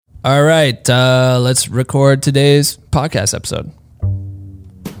All right, let's record today's podcast episode.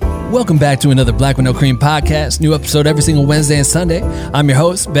 Welcome back to another Black with No Cream podcast. New episode every single Wednesday and Sunday. I'm your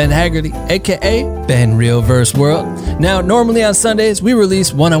host, Ben Haggerty, aka Ben Real Verse World. Now, normally on Sundays, we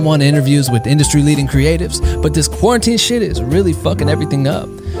release one-on-one interviews with industry-leading creatives, but this quarantine shit is really fucking everything up.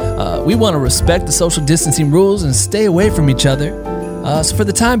 We want to respect the social distancing rules and stay away from each other. So for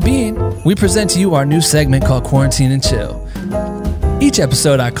the time being, we present to you our new segment called Quarantine and Chill. Each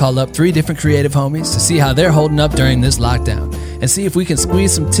episode, I call up 3 different creative homies to see how they're holding up during this lockdown and see if we can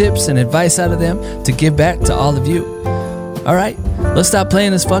squeeze some tips and advice out of them to give back to all of you. All right, let's stop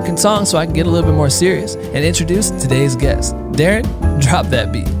playing this fucking song so I can get a little bit more serious and introduce today's guest. Darren, drop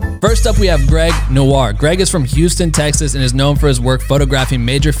that beat. First up, we have Greg Noir. Greg is from Houston, Texas, and is known for his work photographing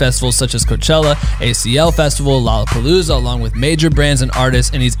major festivals such as Coachella, ACL Festival, Lollapalooza, along with major brands and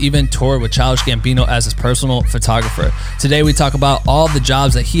artists, and he's even toured with Childish Gambino as his personal photographer. Today, we talk about all the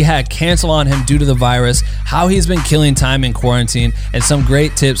jobs that he had cancel on him due to the virus, how he's been killing time in quarantine, and some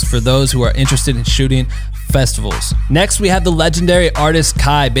great tips for those who are interested in shooting festivals. Next, we have the legendary artist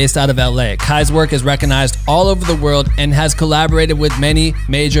Kai, based out of LA. Kai's work is recognized all over the world and has collaborated with many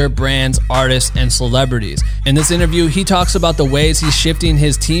major brands, artists, and celebrities. In this interview, he talks about the ways he's shifting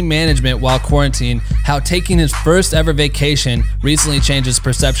his team management while quarantined, how taking his first ever vacation recently changed his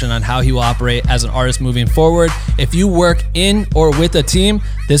perception on how he will operate as an artist moving forward. If you work in or with a team,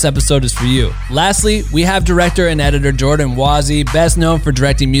 this episode is for you. Lastly, we have director and editor Jordan Wazzy, best known for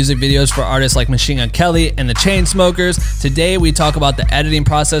directing music videos for artists like Machine Gun Kelly and the Chainsmokers. Today, we talk about the editing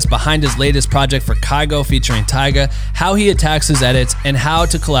process behind his latest project for Kygo featuring Tyga, how he attacks his edits, and how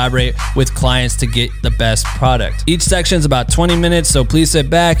to collaborate with clients to get the best product. Each section is about 20 minutes, so please sit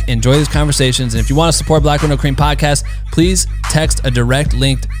back, enjoy these conversations, and if you want to support Black with No Cream podcast, please text a direct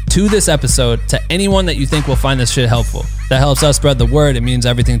link to this episode to anyone that you think will find this shit helpful. That helps us spread the word. It means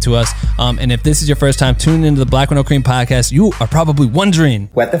everything to us. And if this is your first time tuning into the Black with No Cream podcast, you are probably wondering,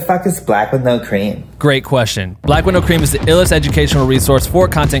 what the fuck is Black with No Cream? Great question. Black with No Cream is the illest educational resource for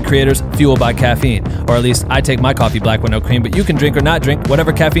content creators fueled by caffeine. Or at least I take my coffee black with no cream, but you can drink or not drink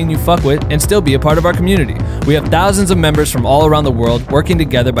whatever caffeine you fuck with and still be a part of our community. We have thousands of members from all around the world working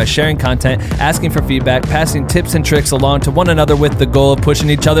together by sharing content, asking for feedback, passing tips and tricks along to one another with the goal of pushing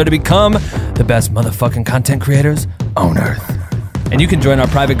each other to become the best motherfucking content creators on earth. And you can join our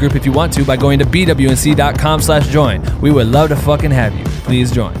private group if you want to by going to bwnc.com/join. We would love to fucking have you.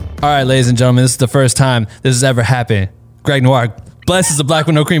 Please join. All right, ladies and gentlemen, this is the first time this has ever happened. Greg Noir blesses the Black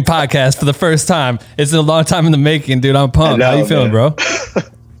with No Cream podcast for the first time. It's a long time in the making, dude. I'm pumped. How you feeling, bro?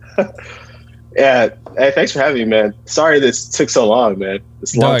 Yeah. Hey, thanks for having me, man. Sorry this took so long, man.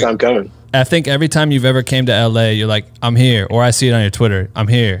 It's a long time coming. I think every time you've ever came to LA, you're like, I'm here, or I see it on your Twitter, I'm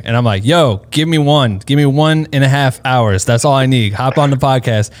here. And I'm like, yo, give me 1.5 hours. That's all I need. Hop on the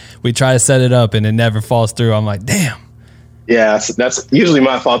podcast. We try to set it up and it never falls through. I'm like, damn. Yeah, that's usually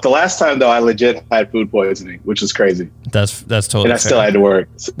my fault. The last time though, I legit had food poisoning, which is crazy. That's totally and I still had to work.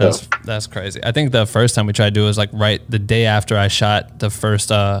 So. That's crazy. I think the first time we tried to do it was like right the day after I shot the first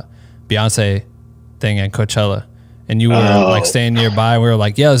Beyonce thing at Coachella. And you were like staying nearby. We were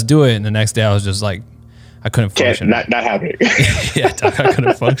like, yeah, let's do it. And the next day I was just like, I couldn't function. Not happening. Yeah, I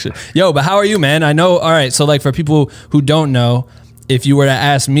couldn't function. Yo, but how are you, man? I know. All right. So like for people who don't know, if you were to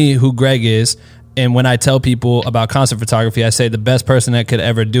ask me who Greg is, and when I tell people about concert photography, I say the best person that could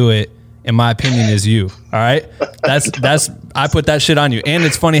ever do it, in my opinion, is you. All right. That's I put that shit on you. And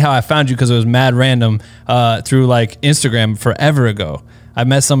it's funny how I found you because it was mad random through like Instagram forever ago. I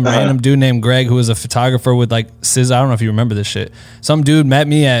met some random dude named Greg who was a photographer with like SZA. I don't know if you remember this shit. Some dude met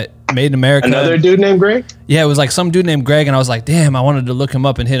me at Made in America. Another dude named Greg? Yeah, it was like some dude named Greg, and I was like, damn, I wanted to look him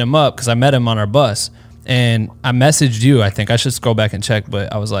up and hit him up because I met him on our bus. And I messaged you, I think. I should scroll back and check,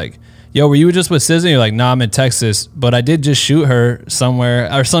 but I was like, yo, were you just with SZA? You're like, nah, I'm in Texas, but I did just shoot her somewhere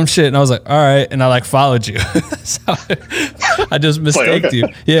or some shit. And I was like, all right. And I like followed you. So I just mistaked you.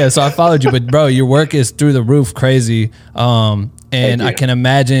 Yeah, so I followed you. But bro, your work is through the roof crazy. And I can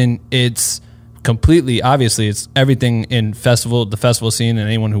imagine it's completely, obviously, it's everything in the festival scene, and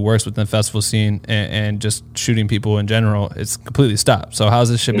anyone who works within the festival scene and just shooting people in general, it's completely stopped. So how's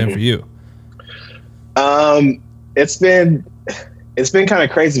this shit been for you? It's been kind of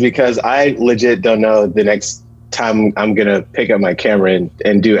crazy because I legit don't know the next time I'm going to pick up my camera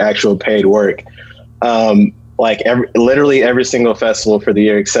and do actual paid work. Like literally every single festival for the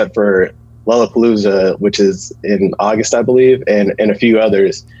year, except for Lollapalooza, which is in August, I believe, and a few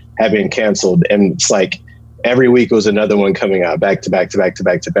others have been canceled. And it's like every week was another one coming out back to back to back to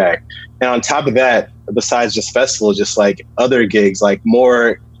back to back. And on top of that, besides just festivals, just like other gigs, like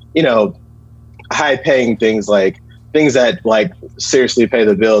more, high paying things like things that like seriously pay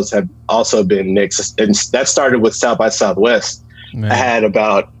the bills have also been nixed. And that started with South by Southwest. Man. I had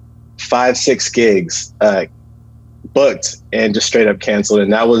about 5-6 gigs booked and just straight up canceled.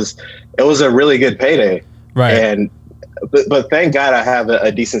 And it was a really good payday. Right. And, but thank God I have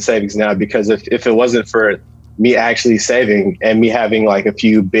a decent savings now, because if it wasn't for me actually saving and me having like a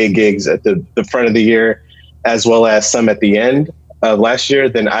few big gigs at the front of the year, as well as some at the end of last year,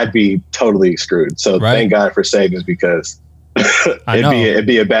 then I'd be totally screwed. So Thank God for savings, because it'd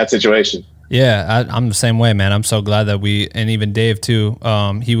be a bad situation. Yeah, I'm the same way, man. I'm so glad that and even Dave too,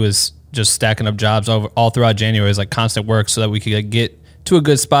 he was just stacking up jobs all throughout January. It was like constant work so that we could get to a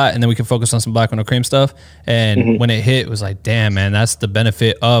good spot, and then we could focus on some Black with No Cream stuff. And when it hit, it was like, damn, man, that's the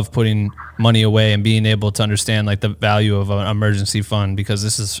benefit of putting money away and being able to understand like the value of an emergency fund, because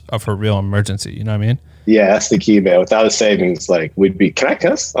this is a for real emergency. You know what I mean? Yeah, that's the key, man. Without a savings, like we'd be. Can I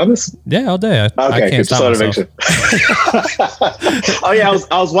cuss on this? Yeah, all day. Okay, I can't stop myself. Oh yeah,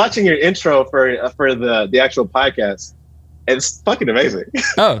 I was watching your intro for the actual podcast. It's fucking amazing.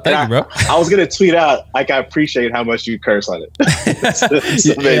 Oh, thank you, bro. I was gonna tweet out like I appreciate how much you curse on it. It's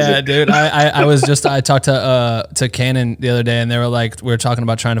amazing. Yeah, dude. I talked to Canon the other day, and they were like, we were talking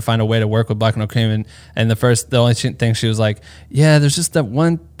about trying to find a way to work with Black with No Cream, and the only thing she was like, yeah, there's just that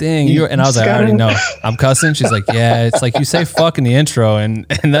one thing. And I was like, I already know. I'm cussing. She's like, yeah, it's like you say fuck in the intro, and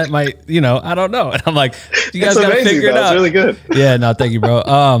that might, I don't know. And I'm like, you guys gotta figure it out. It's really good. Yeah, no, thank you, bro.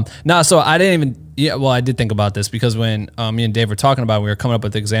 So I didn't even. Yeah, well, I did think about this because when me and Dave were talking about it, we were coming up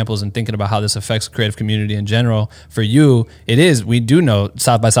with examples and thinking about how this affects the creative community in general. For you, we do know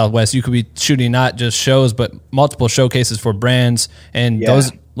South by Southwest, you could be shooting not just shows, but multiple showcases for brands. And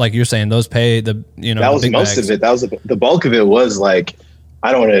those, like you're saying, those pay the, that was big most bags. of it. That was the bulk of it was like,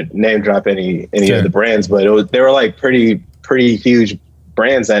 I don't want to name drop any Sure. of the brands, but they were like pretty huge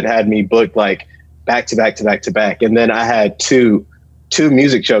brands that had me booked like back to back to back to back. And then I had two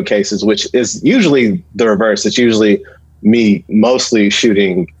music showcases, which is usually the reverse. It's usually me mostly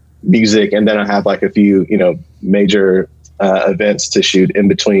shooting music, and then I have like a few, major events to shoot in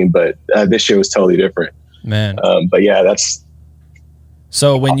between. But this year was totally different, man. But yeah, that's.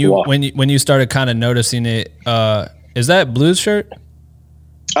 So when you started kind of noticing it, is that Blues shirt?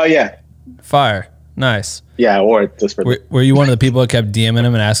 Oh yeah, fire, nice. Yeah, I wore it just for. Were you one of the people that kept DMing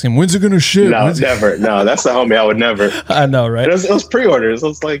him and asking him, when's it gonna ship? No, never. No, that's the homie. I would never. I know, right? It was pre-orders. I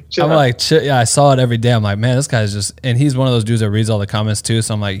was like, chill I'm out. like, yeah, I saw it every day. I'm like, man, this guy's just, and he's one of those dudes that reads all the comments too.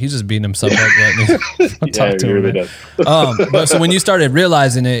 So I'm like, he's just beating himself up. Don't talk to him. Really does. But so when you started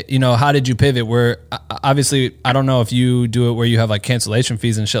realizing it, how did you pivot? Where obviously, I don't know if you do it where you have like cancellation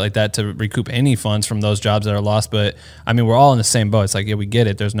fees and shit like that to recoup any funds from those jobs that are lost. But I mean, we're all in the same boat. It's like, yeah, we get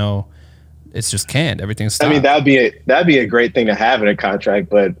it. There's no. It's just canned. Everything's stopped. I mean, that'd be a great thing to have in a contract,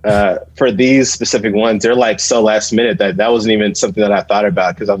 but for these specific ones, they're like so last minute that wasn't even something that I thought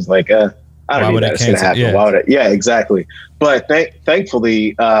about, because I was like, I don't need that. It's gonna happen. Yeah. Why would I? Yeah, exactly. But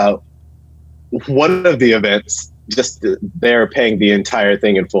thankfully, one of the events, just they're paying the entire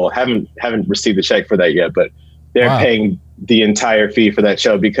thing in full. Haven't received a check for that yet, but they're paying the entire fee for that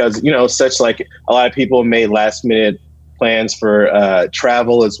show, because such like a lot of people made last minute plans for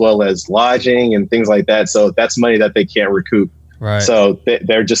travel as well as lodging and things like that. So that's money that they can't recoup. Right. So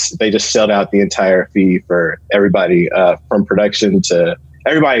they just shelled out the entire fee for everybody, from production to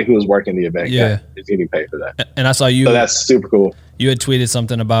everybody who was working the event. Yeah, is getting paid for that. And I saw you. So that's super cool. You had tweeted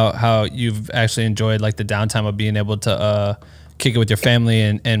something about how you've actually enjoyed like the downtime of being able to kick it with your family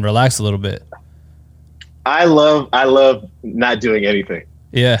and relax a little bit. I love not doing anything.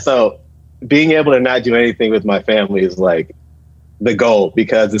 Yeah. So being able to not do anything with my family is like the goal,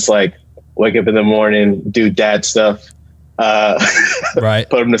 because it's like wake up in the morning, do dad stuff, right,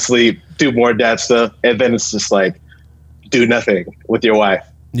 put them to sleep, do more dad stuff, and then it's just like do nothing with your wife.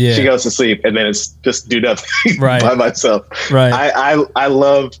 Yeah, she goes to sleep, and then it's just do nothing right. by myself. Right. I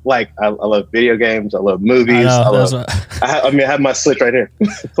love I love video games. I love movies. I have my Switch right here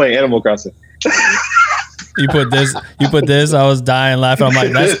playing Animal Crossing. You put this. I was dying laughing. I'm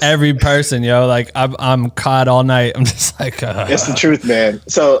like, that's every person, yo. Like I'm caught all night. I'm just like, It's the truth, man.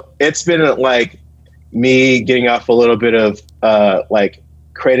 So it's been like me getting off a little bit of like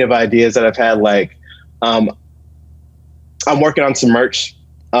creative ideas that I've had. Like, I'm working on some merch.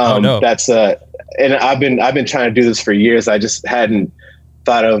 That's and I've been trying to do this for years. I just hadn't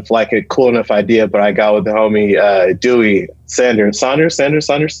thought of like a cool enough idea, but I got with the homie Dewey Saunders.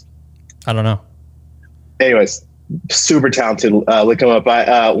 I don't know. Anyways, super talented. Look him up.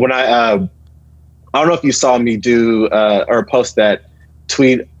 I don't know if you saw me do or post that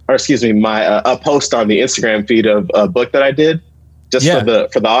tweet, or excuse me, a post on the Instagram feed of a book that I did just for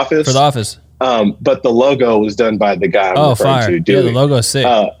the Office. For the Office. But the logo was done by the guy I'm referring to. Yeah, the logo's sick.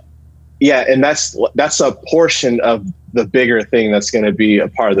 Yeah, and that's a portion of the bigger thing that's going to be a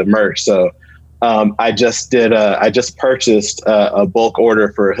part of the merch. So I just purchased a bulk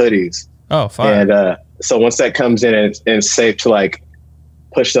order for hoodies. Oh, fine. And so once that comes in and it's safe to like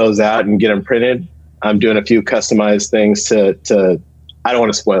push those out and get them printed, I'm doing a few customized things to I don't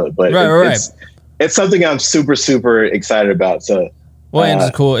want to spoil it, but it's something I'm super, super excited about. So, well, and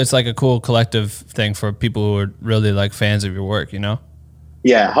it's cool. It's like a cool collective thing for people who are really like fans of your work, you know?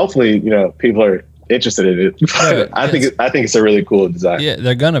 Yeah. Hopefully, people are interested in it. I think it's a really cool design. Yeah,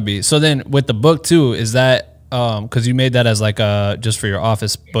 they're gonna be. So then with the book too, is that, cause you made that as like just for your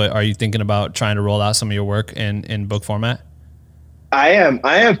office, but are you thinking about trying to roll out some of your work in book format? I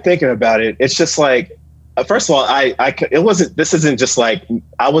am thinking about it. It's just like, first of all, this isn't just like,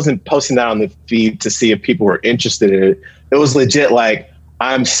 I wasn't posting that on the feed to see if people were interested in it. It was legit. Like,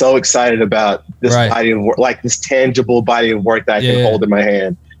 I'm so excited about this body of work, like this tangible body of work that I can hold in my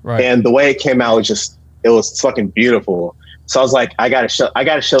hand. Right. And the way it came out was it was fucking beautiful. So I was like, I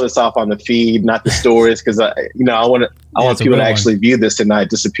gotta show this off on the feed, not the stories. Cause I want people to actually view this and not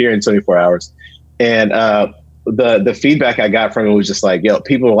disappear in 24 hours. And, the feedback I got from it was just like,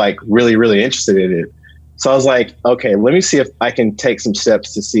 people are like really, really interested in it. So I was like, okay, let me see if I can take some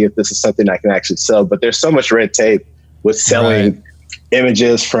steps to see if this is something I can actually sell. But there's so much red tape with selling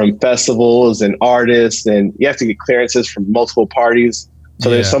images from festivals and artists, and you have to get clearances from multiple parties. So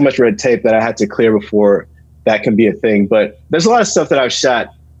there's so much red tape that I had to clear before that can be a thing. But there's a lot of stuff that I've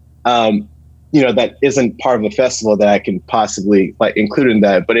shot, that isn't part of the festival that I can possibly like include in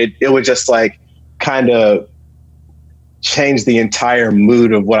that. But it would just like kind of change the entire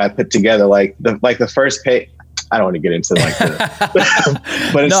mood of what I put together. Like the first page, I don't want to get into like that.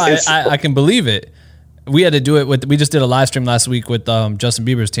 But I can believe it. We had to do it we just did a live stream last week with Justin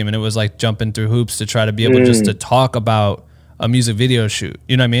Bieber's team, and it was like jumping through hoops to try to be able just to talk about a music video shoot.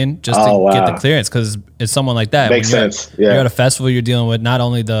 You know what I mean? Just to get the clearance, because it's someone like that. Makes sense. You're at a festival, you're dealing with not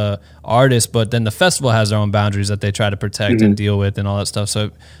only the artist, but then the festival has their own boundaries that they try to protect and deal with and all that stuff. So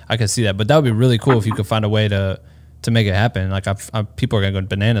I can see that. But that would be really cool if you could find a way to make it happen. Like people are going to go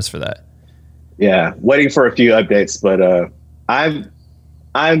bananas for that. Yeah. Waiting for a few updates, but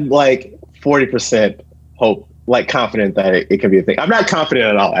I'm like 40% hope, like confident that it can be a thing. I'm not confident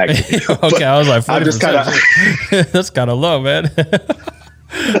at all, actually. Okay. I was like, 40%. I'm just kind of, that's kind of low, man.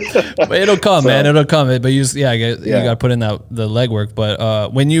 But it'll come, man. It'll come. But you got to put in the legwork.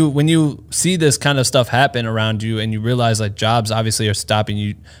 But when you see this kind of stuff happen around you, and you realize like jobs obviously are stopping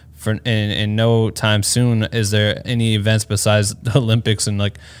you for in no time soon, is there any events besides the Olympics in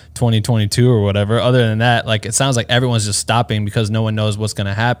like 2022 or whatever? Other than that, like it sounds like everyone's just stopping because no one knows what's going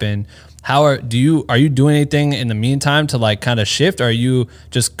to happen. Are you doing anything in the meantime to like kind of shift? Or are you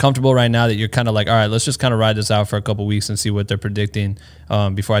just comfortable right now that you're kind of like, all right, let's just kind of ride this out for a couple weeks and see what they're predicting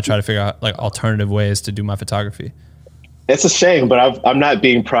before I try to figure out like alternative ways to do my photography? It's a shame, but I'm not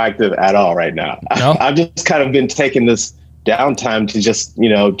being proactive at all right now. No? I've just kind of been taking this downtime to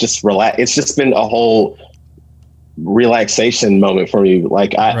just relax. It's just been a whole relaxation moment for me.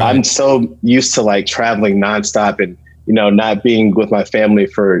 Like I'm so used to like traveling nonstop and, not being with my family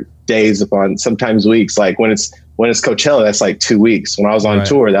for days upon sometimes weeks. Like when it's Coachella, that's like 2 weeks. When I was on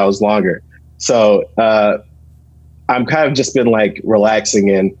tour, that was longer. So I'm kind of just been like relaxing.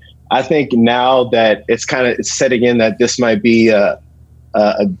 And I think now that it's setting in that this might be a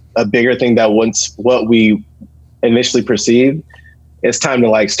bigger thing that once what we initially perceived, it's time to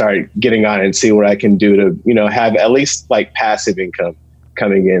like start getting on it and see what I can do to, have at least like passive income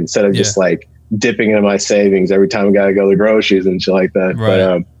coming in instead of just like dipping into my savings every time I got to go to the groceries and shit like that.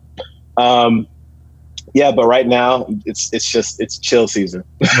 Right. But but right now it's chill season.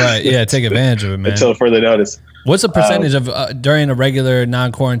 Right. Yeah. Take advantage of it, man. Until further notice. What's the percentage of during a regular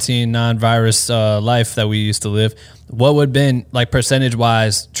non-quarantine, non-virus life that we used to live? What would have been like percentage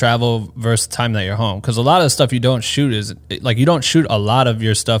wise travel versus time that you're home? Because a lot of the stuff you don't shoot is like you don't shoot a lot of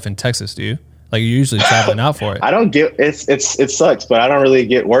your stuff in Texas, do you? Like you're usually traveling out for it. I don't get it sucks, but I don't really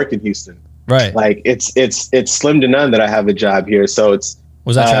get work in Houston. Right. Like it's slim to none that I have a job here. So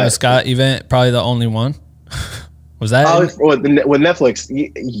was that Travis Scott event probably the only one? Was that with Netflix?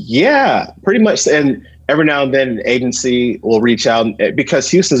 Yeah, pretty much. And every now and then an agency will reach out because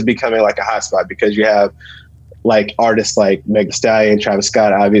Houston's becoming like a hotspot because you have like artists like Meg Thee Stallion, Travis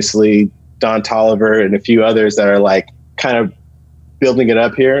Scott, obviously Don Toliver, and a few others that are like kind of building it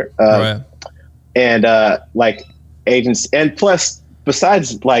up here. And like agents, and plus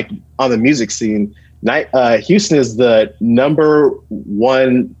besides like on the music scene, Houston is the number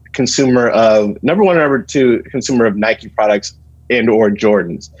one or number two consumer of Nike products and or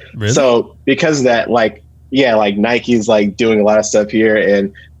Jordans. Really? So because of that, like, yeah, like Nike's like doing a lot of stuff here,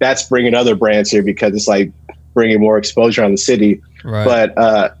 and that's bringing other brands here because it's like bringing more exposure on the city. Right.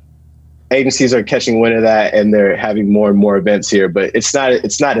 But agencies are catching wind of that, and they're having more and more events here. But it's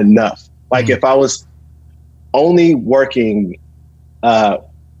not enough. Like if I was only working,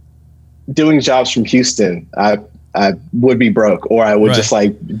 doing jobs from Houston, I would be broke, or I would just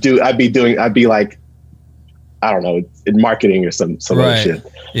like I'd be like, I don't know, in marketing or some other shit.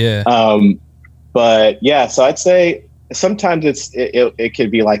 Yeah. But yeah, so I'd say sometimes it could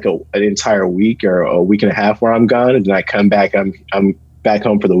be like an entire week or a week and a half where I'm gone, and then I come back. I'm back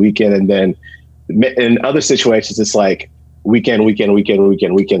home for the weekend, and then in other situations it's like weekend.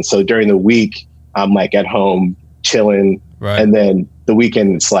 So during the week I'm like at home chilling, and then the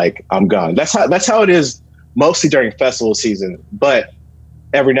weekend it's like I'm gone. That's how it is mostly during festival season. But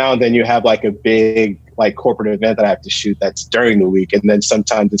every now and then you have like a big like corporate event that I have to shoot that's during the week, and then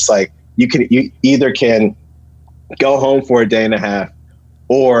sometimes it's like you either can go home for a day and a half,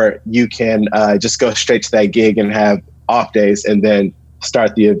 or you can just go straight to that gig and have off days and then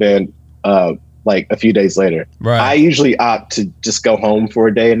start the event like a few days later. I usually opt to just go home for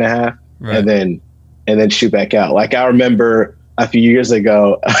a day and a half and then shoot back out. Like I remember a few years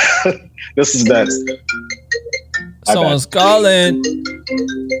ago, this is nuts. Someone's calling.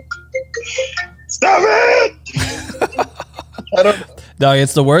 Stop it! I don't. Dog,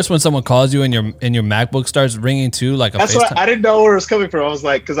 it's the worst when someone calls you and your MacBook starts ringing too, like a That's FaceTime. what I didn't know where it was coming from. I was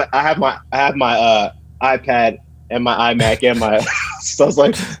like, because I have my iPad and my iMac and my so I was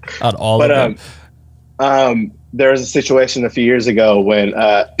like, there was a situation a few years ago when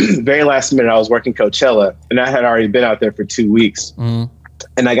very last minute I was working Coachella, and I had already been out there for 2 weeks, and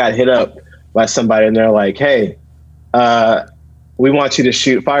I got hit up by somebody, and they're like, "Hey, we want you to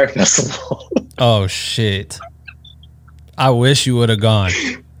shoot Fyre Festival." Oh shit! I wish you would have gone.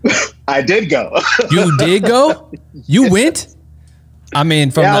 I did go. You did go? You went? I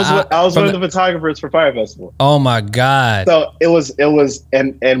mean, I was one of the photographers for Fyre Festival. Oh my God. So it was,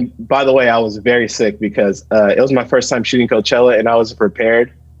 and by the way, I was very sick because it was my first time shooting Coachella, and I wasn't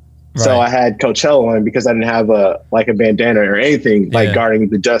prepared. So I had Coachella on because I didn't have a bandana or anything like guarding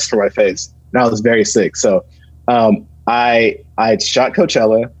the dust from my face, and I was very sick. So I shot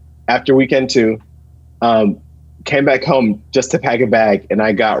Coachella after weekend 2, came back home just to pack a bag, and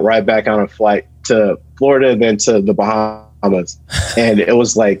I got right back on a flight to Florida, then to the Bahamas. And it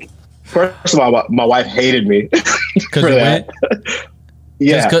was like, first of all, my wife hated me for that.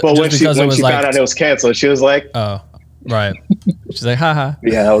 Yeah, but when she found out it was canceled, she was like, "Oh, right." She's like, "Haha."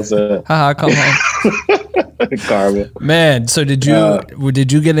 Yeah, that was haha. Come home. Karma. Man, so did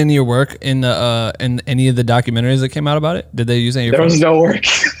you get any of your work in the in any of the documentaries that came out about it? Did they use any of your There was no work.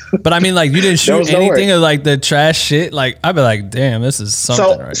 But I mean, like, you didn't shoot anything of like the trash shit. Like, I'd be like, damn, this is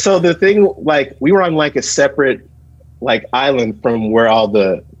something. So the thing, like, we were on like a separate like island from where all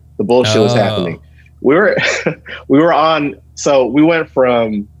the bullshit was happening. We were on. So we went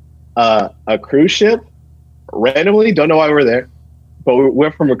from a cruise ship randomly. Don't know why we were there, but we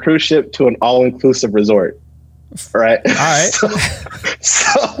went from a cruise ship to an all-inclusive resort. Right. All right.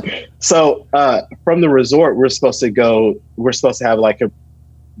 So from the resort, we're supposed to have like a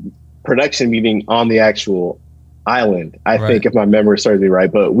production meeting on the actual island. I think, if my memory serves me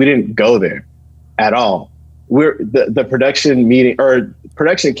right, but we didn't go there at all. The production meeting or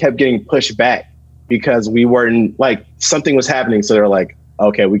production kept getting pushed back because we weren't, like, something was happening. So they're like,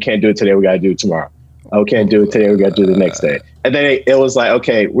 okay, we can't do it today. We got to do it tomorrow. Oh, can't do it today. We got to do it the next day. And then it was like,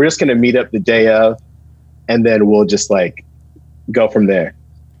 okay, we're just going to meet up the day of, and then we'll just like go from there.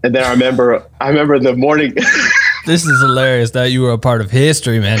 And then I remember the morning. This is hilarious that you were a part of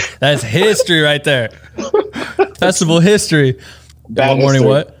history, man. That's history right there. Festival history. That morning,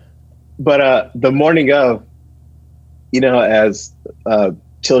 what? But the morning of, as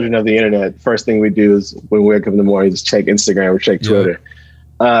children of the internet, first thing we do is when we wake up in the morning is check Instagram or check Twitter.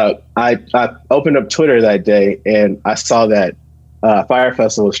 I opened up Twitter that day and I saw that Fyre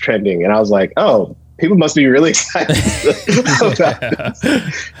Festival was trending, and I was like, oh, people must be really excited about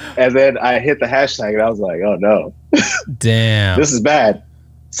this. And then I hit the hashtag and I was like, oh no, damn, this is bad.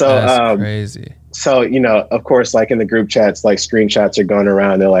 So that's crazy. So, of course, like in the group chats, like screenshots are going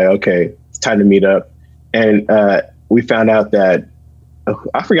around. They're like, okay, it's time to meet up. And we found out that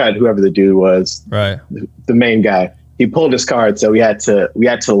I forgot whoever the dude was, right? The main guy. He pulled his card, so we had to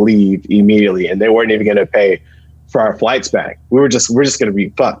leave immediately, and they weren't even going to pay for our flights back. We're just going to be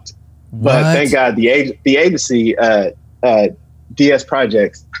fucked. What? But thank God the agency DS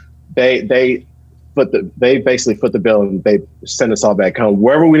Projects, they basically put the bill and they send us all back home.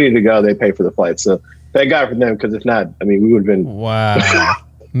 Wherever we need to go, they pay for the flight. So Thank God for them, because if not, I mean, we would have been Wow,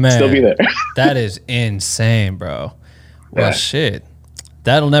 man, still be there. That is insane, bro. Well, Yeah. shit.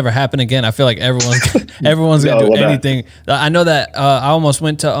 That'll never happen again. I feel like everyone's gonna No, do well, anything. I know that I almost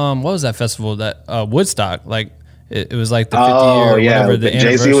went to what was that festival? That Woodstock. Like it was like the 50 year, whatever the Jay-Z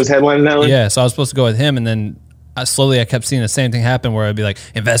anniversary. was headlining that one. Yeah, so I was supposed to go with him, and then I kept seeing the same thing happen where it'd be like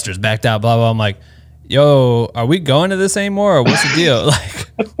investors backed out, blah blah. I'm like, yo, are we going to this anymore, or what's the deal?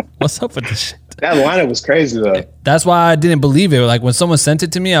 Like, what's up with this shit? That lineup was crazy though. That's why I didn't believe it. Like when someone sent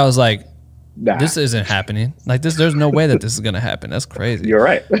it to me, I was like, Nah, this isn't happening. Like this, there's no way that this is gonna happen. That's crazy. you're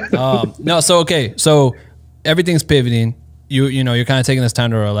right. No, so okay, so everything's pivoting. You know, you're kind of taking this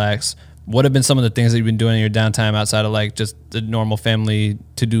time to relax. What have been some of the things that you've been doing in your downtime outside of like just the normal family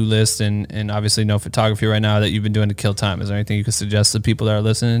to-do list and obviously no photography right now that you've been doing to kill time? Is there anything you could suggest to people that are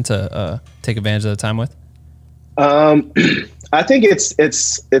listening to take advantage of the time with? I think it's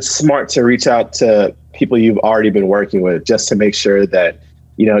smart to reach out to people you've already been working with, just to make sure that,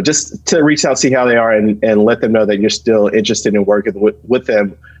 you know, just to reach out, see how they are, and let them know that you're still interested in working with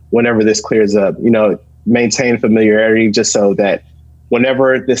them whenever this clears up. You know, maintain familiarity just so that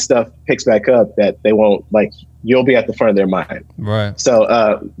whenever this stuff picks back up, that they won't, like, you'll be at the front of their mind. Right.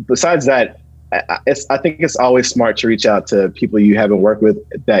 So besides that, I think it's always smart to reach out to people you haven't worked with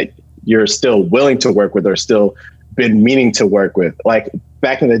that you're still willing to work with or still been meaning to work with. Like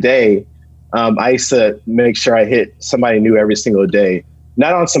back in the day, I used to make sure I hit somebody new every single day,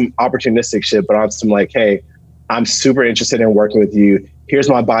 not on some opportunistic shit, but on some like, hey, I'm super interested in working with you. Here's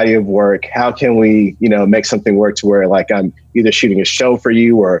my body of work. How can we, you know, make something work to where like I'm either shooting a show for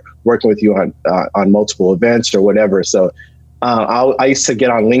you or working with you on multiple events or whatever. So I used to get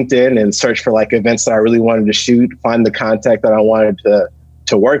on LinkedIn and search for like events that I really wanted to shoot, find the contact that I wanted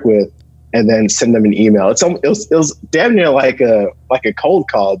to work with, and then send them an email. It was damn near like a cold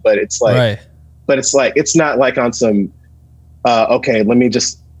call, but it's like, Right. but it's like, it's not like on some, okay, let me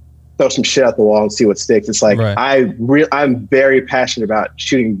just throw some shit out the wall and see what sticks. It's like, Right. I'm very passionate about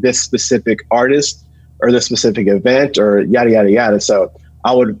shooting this specific artist or this specific event or yada, yada, yada. So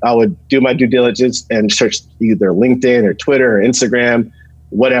I would do my due diligence and search either LinkedIn or Twitter or Instagram,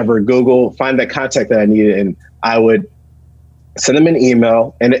 whatever, Google, find that contact that I needed. And I would send them an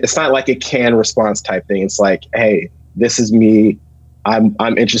email, and it's not like a canned response type thing. It's like, hey, this is me. I'm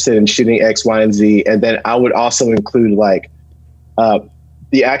interested in shooting X, Y, and Z. And then I would also include like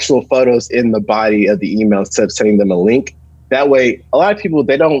the actual photos in the body of the email instead of sending them a link. That way, a lot of people,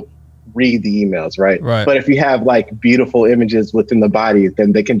 they don't read the emails, right? Right. But if you have like beautiful images within the body,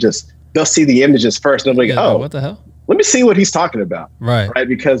 then they'll see the images first and they'll be like, Yeah, oh, what the hell? let me see what he's talking about. Right. Right.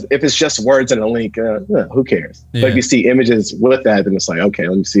 Because if it's just words and a link, who cares? Yeah. But if you see images with that, then it's like, okay,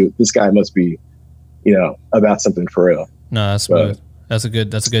 let me see. This guy must be, you know, about something for real. No, that's But- smooth. That's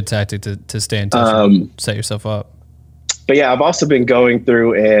a good tactic to stay in touch and set yourself up. But yeah, I've also been going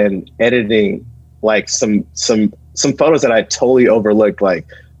through and editing like some photos that I totally overlooked. Like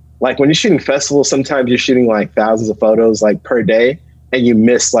when you're shooting festivals, sometimes you're shooting like thousands of photos like per day, and you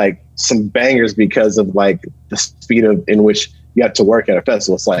miss like some bangers because of like the speed in which you have to work at a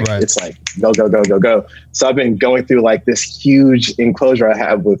festival. It's like, Right. It's like go, go, go, go, go. So I've been going through like this huge enclosure I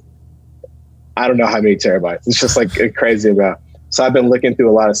have with, I don't know how many terabytes. It's just like a crazy amount. So I've been looking through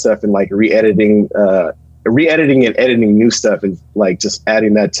a lot of stuff and like re-editing and editing new stuff and like just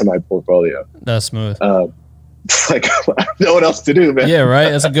adding that to my portfolio. That's smooth. It's like, I don't know what else to do, man. Yeah, right.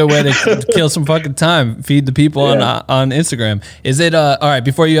 That's a good way to kill some fucking time. Feed the people on Instagram. Is it all right?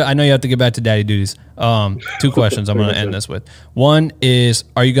 Before I know you have to get back to daddy duties. Two questions I'm going to end this with. One is,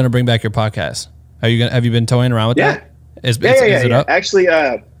 are you going to bring back your podcast? Have you been toying around with that? Is it up? Actually,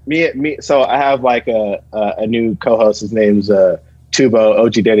 me. So I have like a new co-host. His name's Tubo,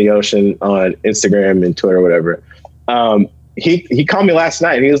 OG Danny Ocean on Instagram and Twitter, whatever. He called me last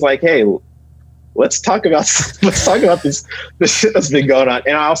night and he was like, hey, let's talk about this shit that's been going on.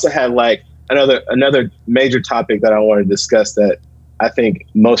 And I also had like another major topic that I want to discuss that I think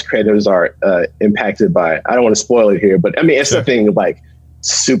most creatives are impacted by. I don't want to spoil it here, but I mean, it's nothing like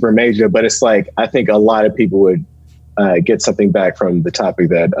super major, but it's like, I think a lot of people would get something back from the topic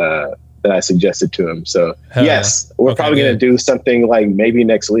that I suggested to him. So Hell yes, yeah. we're Okay, probably going to do something like maybe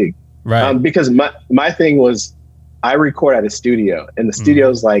next week. Right. Because my thing was I record at a studio and the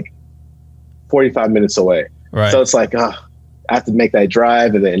studio's like 45 minutes away. Right. So it's like, I have to make that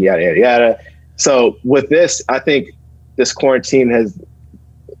drive and then yada, yada, yada. So with this, I think this quarantine has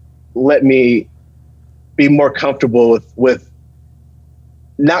let me be more comfortable with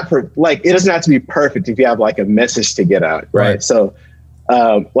like, it doesn't have to be perfect if you have like a message to get out. Right. So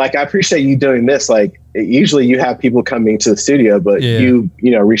like, I appreciate you doing this. Like usually you have people coming to the studio, but you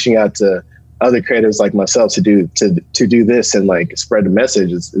know, reaching out to other creators like myself to do this and like spread the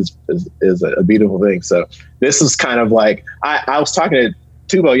message is a beautiful thing. So this is kind of like, I was talking to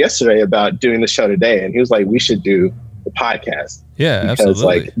Tubo yesterday about doing the show today, and he was like, we should do the podcast. Yeah, because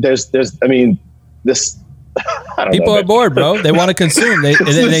absolutely. Like there's I mean, this I don't people know, are bored, bro. They want to consume.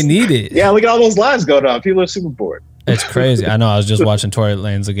 They need it. Yeah, look at all those lives going on. People are super bored. It's crazy. I know. I was just watching Tory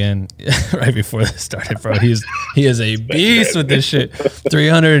Lanez again right before this started, bro. He is a beast with this shit.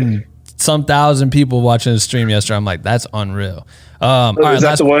 300 and some thousand people watching his stream yesterday. I'm like, that's unreal. All right, is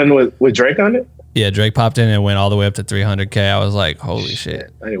that the one with Drake on it? Yeah, Drake popped in and went all the way up to 300K. I was like, holy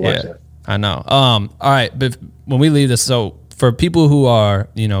shit. I didn't watch that. I know. All right, but when we leave this, so for people who are,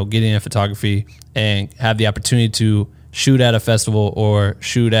 getting into photography and have the opportunity to shoot at a festival or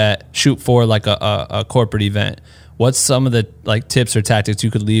shoot for like a corporate event, what's some of the like tips or tactics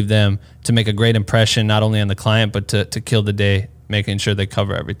you could leave them to make a great impression, not only on the client, but to kill the day, making sure they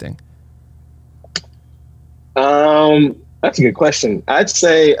cover everything? That's a good question. I'd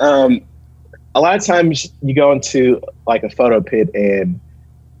say a lot of times you go into like a photo pit and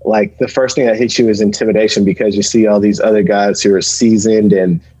like the first thing that hits you is intimidation because you see all these other guys who are seasoned,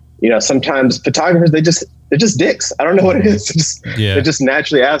 and sometimes photographers they're just dicks. I don't know what it is. They're just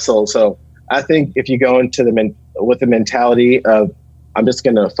naturally assholes. So I think if you go into with the mentality of I'm just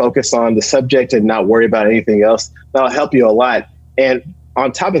going to focus on the subject and not worry about anything else, that'll help you a lot. And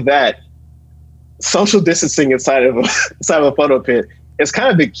on top of that, social distancing inside of a photo pit is kind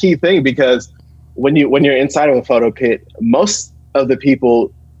of the key thing, because when you're inside of a photo pit, most of the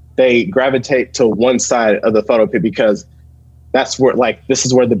people, they gravitate to one side of the photo pit because that's where, like, this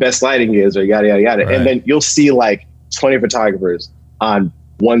is where the best lighting is, or yada, yada, yada. Right. And then you'll see like 20 photographers on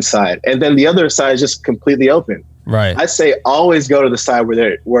one side, and then the other side is just completely open. Right. I say always go to the side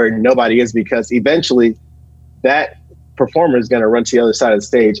where nobody is, because eventually that performer is going to run to the other side of the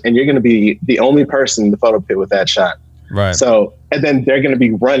stage, and you're going to be the only person in the photo pit with that shot. Right. So, and then they're going to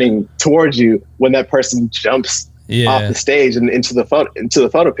be running towards you when that person jumps off the stage and into the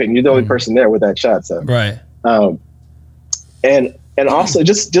photo pit, and you're the only person there with that shot. So, right. And also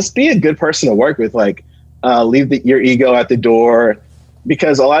just be a good person to work with. Like, leave your ego at the door,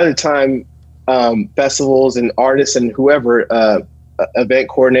 because a lot of the time, festivals and artists and whoever, event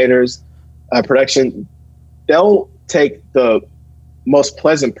coordinators, production, they'll take the most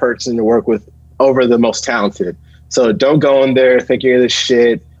pleasant person to work with over the most talented. So don't go in there thinking you're the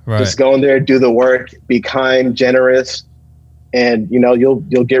shit. Right. Just go in there, do the work, be kind, generous, and you'll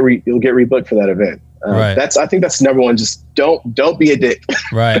get rebooked for that event. Right. I think that's number one. Just don't be a dick.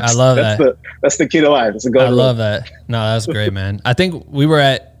 Right. I love that. That's the key to life. It's a golden rule. Love that. No, that's great, man. I think we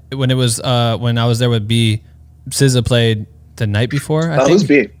were when it was when I was there with B, SZA played the night before. I think. Who's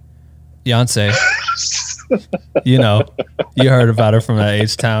B? Beyonce. You heard about her from that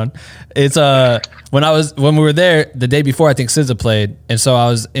H-Town. It's when we were there the day before, I think SZA played, and so I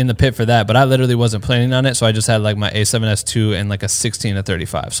was in the pit for that, but I literally wasn't planning on it, so I just had like my A7S II and like a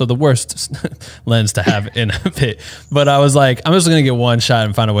 16-35, so the worst lens to have in a pit. But I was like, I'm just gonna get one shot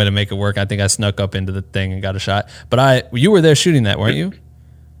and find a way to make it work. I think I snuck up into the thing and got a shot. But you were there shooting that, weren't you?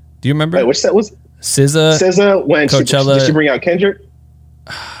 Do you remember? Wait, which set was SZA? SZA when Coachella. Did she bring out Kendrick?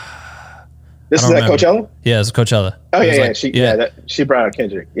 This is at Coachella? Yeah, it's Coachella. Oh, yeah. She brought out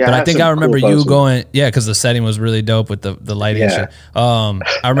Kendrick. Yeah, but I think I remember you going, because the setting was really dope with the lighting and shit.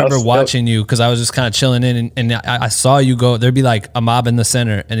 I remember watching you, because I was just kind of chilling in, and I saw you go, there'd be like a mob in the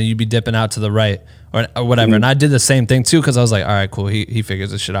center, and then you'd be dipping out to the right or whatever. Mm-hmm. And I did the same thing too, because I was like, all right, cool, he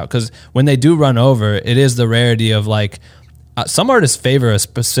figures this shit out. Because when they do run over, it is the rarity of like, some artists favor a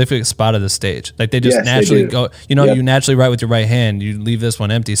specific spot of the stage. Like they just naturally go, you naturally write with your right hand, you leave this one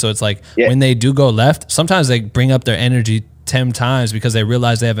empty. So it's like when they do go left, sometimes they bring up their energy 10 times because they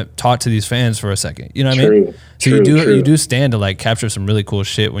realize they haven't talked to these fans for a second. You know what I mean? So you do stand to like capture some really cool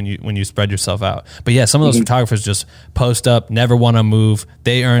shit when you spread yourself out. But yeah, some of those photographers just post up, never want to move.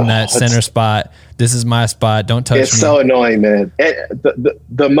 They earn that center spot. This is my spot. Don't touch me. It's so annoying, man.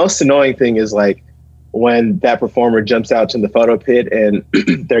 The most annoying thing is like, when that performer jumps out to the photo pit and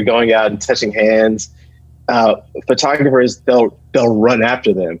they're going out and touching hands, photographers, they'll run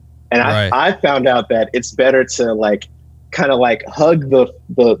after them. And I found out that it's better to like kind of like hug the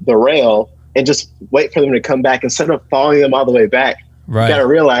rail and just wait for them to come back instead of following them all the way back. Right. You got to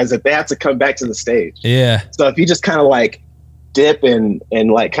realize that they have to come back to the stage. Yeah. So if you just kind of like dip and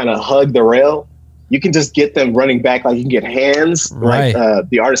like kind of hug the rail, you can just get them running back. Like you can get hands, like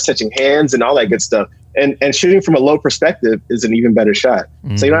the artist touching hands and all that good stuff. And shooting from a low perspective is an even better shot.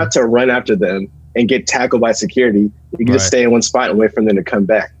 Mm-hmm. So you don't have to run after them and get tackled by security. You can just stay in one spot and wait for them to come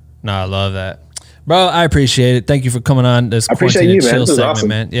back. No, I love that. Bro, I appreciate it. Thank you for coming on this appreciate quarantine you, and man. chill This was segment, awesome.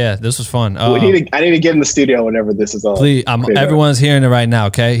 man. Yeah, this was fun. I need to get in the studio whenever this is all. Please, cleared up. everyone's hearing it right now,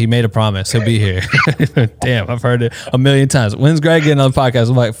 okay? He made a promise. He'll be here. Damn, I've heard it a million times. When's Greg getting on the podcast?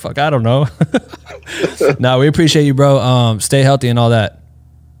 I'm like, fuck, I don't know. No, we appreciate you, bro. Stay healthy and all that.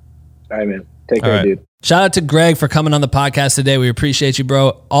 All right, man. Take care, dude. Shout out to Greg for coming on the podcast today. We appreciate you,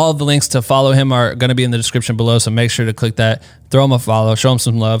 bro. All of the links to follow him are going to be in the description below, so make sure to click that. Throw him a follow. Show him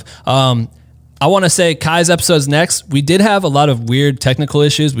some love. I want to say Kai's episode's next. We did have a lot of weird technical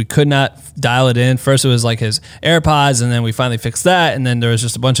issues. We could not dial it in. First, it was like his AirPods, and then we finally fixed that, and then there was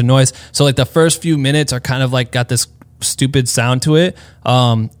just a bunch of noise. So like the first few minutes are kind of like got this stupid sound to it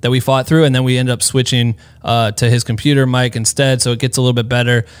that we fought through, and then we ended up switching to his computer mic instead, so it gets a little bit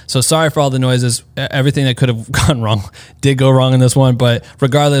better. So sorry for all the noises. Everything that could have gone wrong did go wrong in this one, but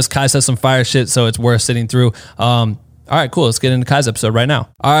regardless, Kai says some fire shit, so it's worth sitting through. All right, cool. Let's get into Kai's episode right now.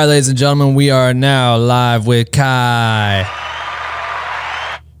 All right, ladies and gentlemen, we are now live with Kai.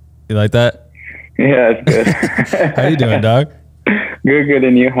 You like that? Yeah, it's good. How you doing, dog? Good.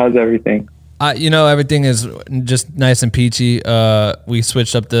 And you? How's everything? Everything is just nice and peachy. We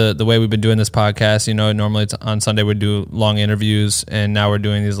switched up the way we've been doing this podcast. Normally it's on Sunday we do long interviews, and now we're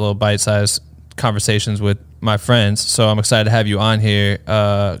doing these little bite-sized conversations with my friends. So I'm excited to have you on here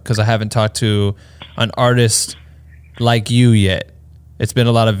because I haven't talked to an artist like you yet. It's been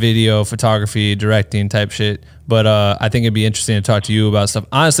a lot of video, photography, directing type shit, but I think it'd be interesting to talk to you about stuff.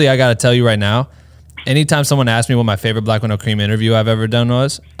 Honestly, I gotta tell you right now, anytime someone asks me what my favorite Black with No Cream interview I've ever done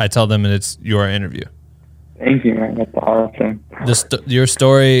was, I tell them it's your interview. Thank you, man. That's awesome. Your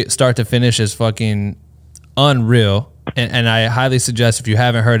story, start to finish, is fucking unreal. And I highly suggest, if you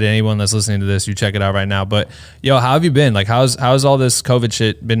haven't heard it, anyone that's listening to this, you check it out right now. But yo, how have you been? Like, how's all this COVID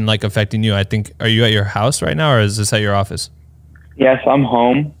shit been like affecting you? I think, are you at your house right now, or is this at your office? Yes, I'm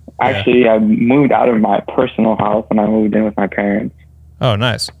home. Actually, I moved out of my personal house and I moved in with my parents. Oh,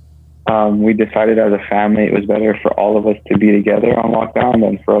 nice. We decided as a family it was better for all of us to be together on lockdown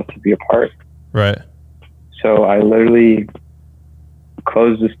than for us to be apart. Right. So I literally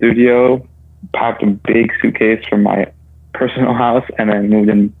closed the studio, packed a big suitcase from my personal house, and then moved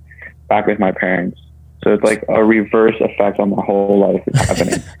in back with my parents. So it's like a reverse effect on my whole life is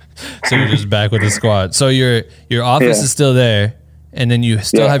happening. So you're just back with the squad. So your office is still there, and then you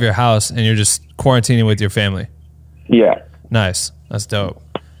still have your house, and you're just quarantining with your family. Yeah. Nice. That's dope.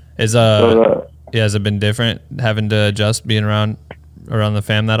 Has it been different having to adjust being around the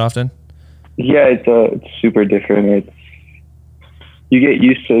fam that often? Yeah, it's super different. You get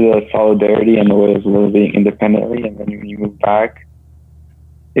used to the solidarity and the way of living independently, and then when you move back,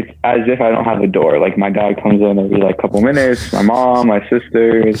 it's as if I don't have a door. Like, my dad comes in every like couple minutes, my mom, my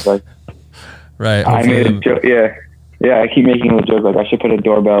sister. It's like, right. I made a joke. Yeah. I keep making the joke like I should put a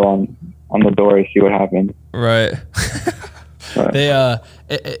doorbell on the door to see what happens. Right.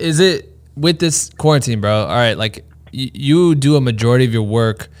 Is it with this quarantine, bro? All right, like you do a majority of your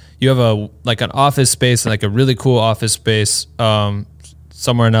work. You have an office space, like a really cool office space,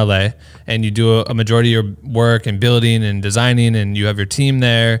 somewhere in LA, and you do a majority of your work and building and designing, and you have your team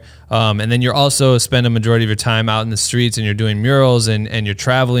there. And then you're also spend a majority of your time out in the streets, and you're doing murals and you're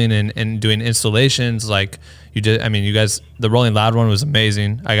traveling and doing installations. Like you did, you guys, the Rolling Loud one was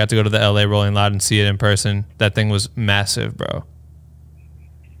amazing. I got to go to the LA Rolling Loud and see it in person. That thing was massive, bro.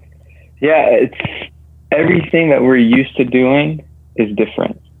 Yeah, it's everything that we're used to doing is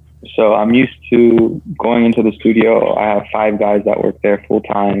different. So I'm used to going into the studio. I have 5 guys that work there full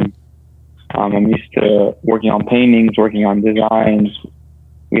time. I'm used to working on paintings, working on designs.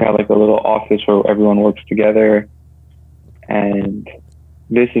 We have like a little office where everyone works together. And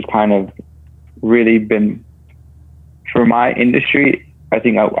this has kind of really been, for my industry, I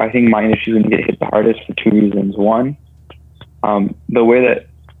think my industry is going to get hit the hardest for 2 reasons. One, the way that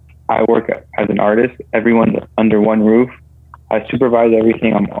I work as an artist, everyone's under one roof. I supervise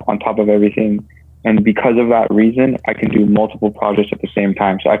everything. I'm on top of everything. And because of that reason, I can do multiple projects at the same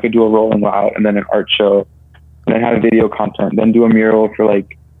time. So I could do a Rolling Loud and then an art show, and then have video content, then do a mural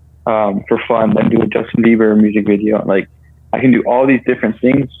for fun, then do a Justin Bieber music video. Like, I can do all these different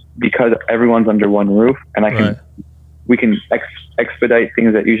things because everyone's under one roof, and we can expedite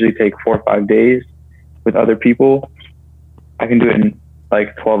things that usually take 4 or 5 days with other people. I can do it in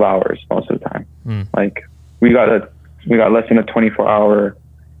like 12 hours most of the time. Like, we got less than a 24-hour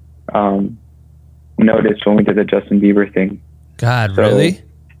notice when we did the Justin Bieber thing. God, so, really?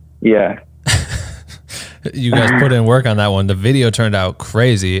 Yeah. You guys put in work on that one. The video turned out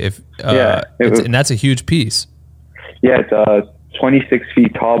crazy. And that's a huge piece. Yeah, it's 26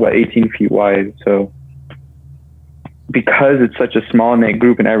 feet tall by 18 feet wide. So because it's such a small knit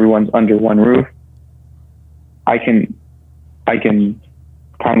group and everyone's under one roof, I can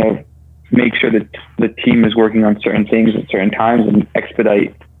kind of make sure that the team is working on certain things at certain times and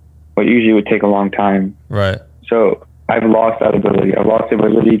expedite what usually would take a long time. Right. So I've lost that ability. I've lost the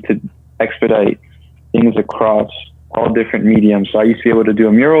ability to expedite things across all different mediums. So I used to be able to do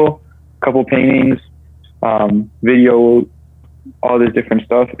a mural, a couple paintings, video, all this different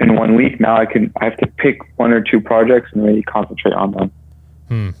stuff in 1 week. Now I have to pick 1 or 2 projects and really concentrate on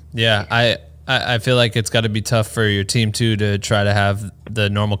them. Yeah. I feel like it's got to be tough for your team too, to try to have the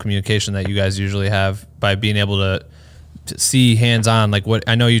normal communication that you guys usually have by being able to see hands-on. Like what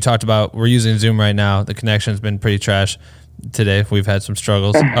I know you talked about, we're using Zoom right now. The connection's been pretty trash today. We've had some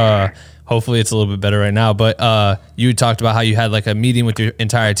struggles. Hopefully it's a little bit better right now. But you talked about how you had like a meeting with your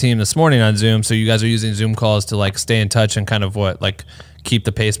entire team this morning on Zoom. So you guys are using Zoom calls to like stay in touch and kind of keep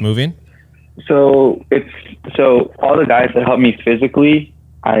the pace moving? So all the guys that help me physically,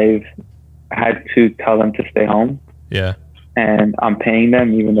 I've had to tell them to stay home. Yeah. And I'm paying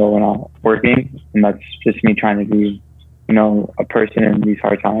them even though we're not working. And that's just me trying to be, a person in these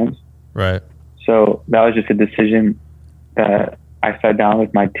hard times. Right. So that was just a decision that I sat down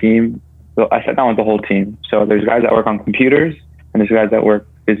with my team. So I sat down with the whole team. So there's guys that work on computers and there's guys that work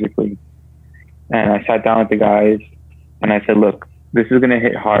physically. And I sat down with the guys and I said, look, this is going to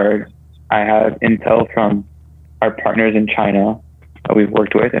hit hard. I have intel from our partners in China that we've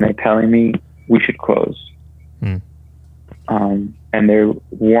worked with, and they're telling me we should close. And they're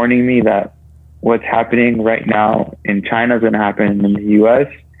warning me that what's happening right now in China is going to happen in the US,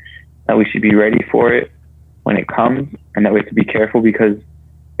 that we should be ready for it when it comes, and that we have to be careful because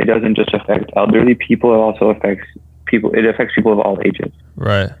it doesn't just affect elderly people, it also affects people. It affects people of all ages.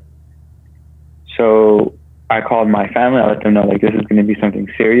 Right. So I called my family. I let them know, like, this is going to be something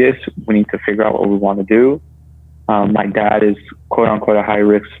serious. We need to figure out what we want to do. My dad is quote unquote a high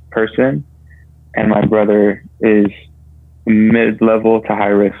risk person, and my brother is mid-level to high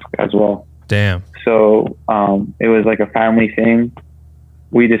risk as well. Damn. So it was like a family thing.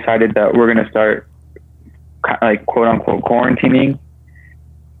 We decided that we're going to start like quote unquote quarantining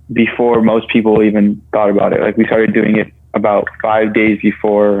before most people even thought about it. Like we started doing it about 5 days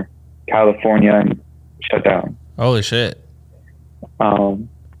before California shut down. Holy shit.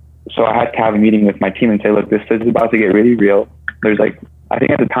 So I had to have a meeting with my team and say, look, this is about to get really real. There's like, I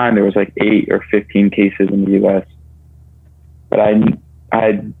think at the time there was like 8 or 15 cases in the US. But I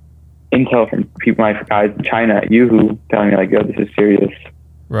had intel from people, my guys in China at Yuhu, telling me like, yo, this is serious.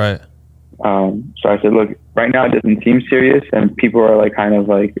 Right. So I said, look, right now it doesn't seem serious, and people are like, kind of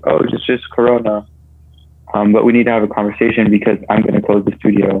like, oh, it's just Corona. But we need to have a conversation because I'm going to close the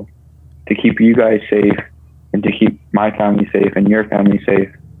studio to keep you guys safe and to keep my family safe and your family safe.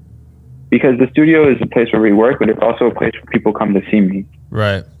 Because the studio is a place where we work, but it's also a place where people come to see me.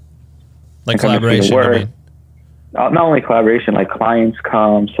 Right. Like collaboration. I mean. Not only collaboration, like clients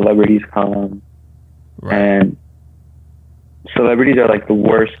come, celebrities come. Right. And celebrities are like the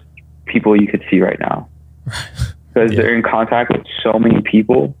worst people you could see right now. Because they're in contact with so many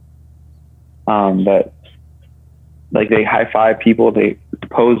people that like they high five people, they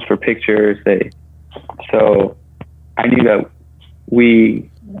pose for pictures. So I knew that we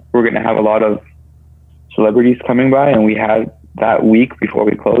were going to have a lot of celebrities coming by, and we had that week before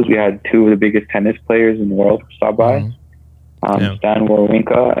we closed, we had 2 of the biggest tennis players in the world stop by, Stan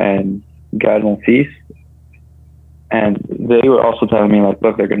Wawrinka and Gad Monfils. And they were also telling me like,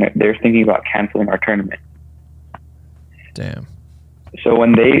 look, they're thinking about canceling our tournament. Damn. So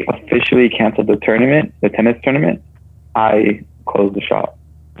when they officially canceled the tournament, the tennis tournament, I closed the shop.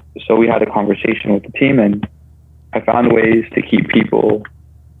 So we had a conversation with the team, and I found ways to keep people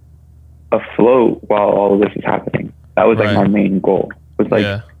afloat while all of this is happening. That was like my main goal. It was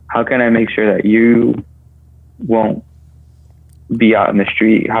like, how can I make sure that you won't be out in the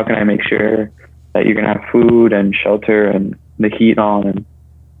street? How can I make sure that you're going to have food and shelter and the heat on? And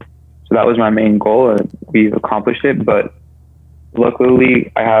so that was my main goal, and we've accomplished it. But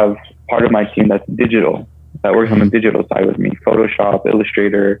luckily, I have part of my team that's digital, that works on the digital side with me, Photoshop,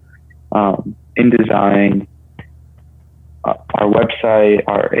 Illustrator, InDesign, our website,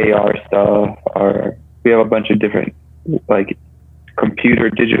 our AR stuff, we have a bunch of different like computer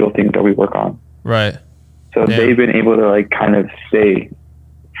digital things that we work on. Right. So they've been able to like kind of stay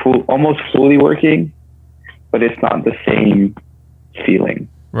almost fully working, but it's not the same feeling.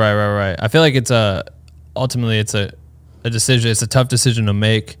 Right. I feel like ultimately it's a decision. It's a tough decision to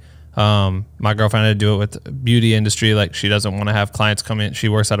make. My girlfriend had to do it with the beauty industry. Like she doesn't want to have clients come in. She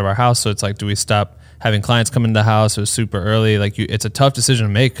works out of our house. So it's like, do we stop having clients come into the house? It was super early. Like it's a tough decision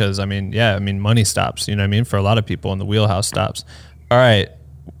to make. Cause money stops, you know what I mean? For a lot of people, and the wheelhouse stops. All right.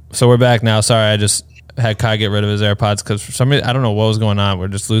 So we're back now. Sorry. I just had Kai get rid of his AirPods because for some reason, I don't know what was going on. We're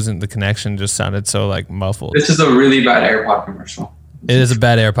just losing the connection. Just sounded so like muffled. This is a really bad AirPod commercial. It is a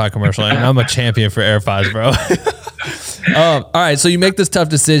bad AirPod commercial, and I'm a champion for AirPods, bro. All right, so you make this tough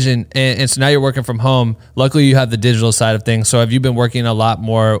decision, and so now you're working from home. Luckily, you have the digital side of things. So have you been working a lot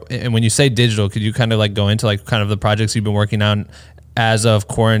more? And when you say digital, could you kind of like go into like kind of the projects you've been working on as of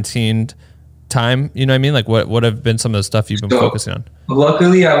quarantined time? You know what I mean? Like what have been some of the stuff you've been focusing on?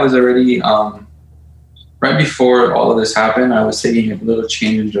 Luckily, I was already right before all of this happened. I was taking a little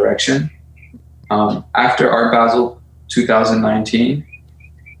change in direction. After Art Basel 2019,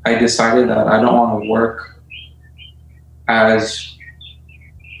 I decided that I don't want to work as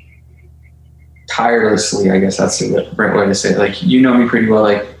tirelessly. I guess that's the right way to say it. Like, you know me pretty well.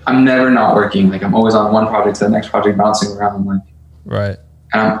 Like, I'm never not working. Like, I'm always on one project to the next project, bouncing around. Like, right.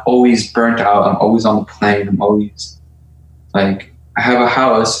 And I'm always burnt out. I'm always on the plane. I'm always like, I have a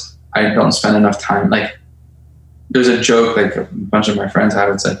house. I don't spend enough time. Like, there's a joke, like a bunch of my friends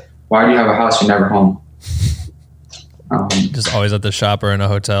have. It's like, why do you have a house? You're never home. Just always at the shop or in a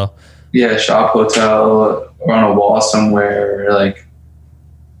hotel. Yeah, shop, hotel, or on a wall somewhere. Like,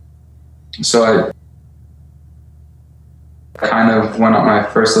 so I kind of went on my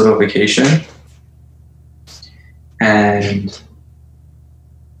first little vacation, and it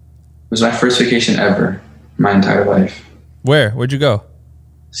was my first vacation ever, my entire life. Where'd you go?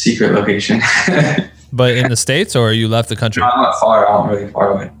 Secret location. But in the States, or you left the country? No, I'm not far. I'm really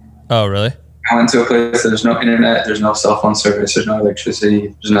far away. Oh, really? I went to a place that there's no internet, there's no cell phone service, there's no electricity,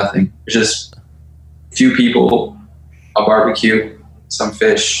 there's nothing. There's just a few people, a barbecue, some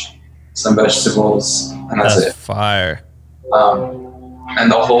fish, some vegetables, and that's it. Fire.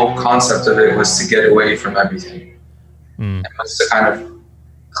 And the whole concept of it was to get away from everything. It was to kind of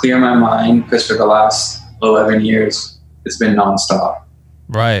clear my mind, because for the last 11 years, it's been nonstop.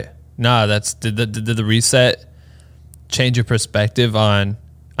 Right. Nah, did the reset change your perspective on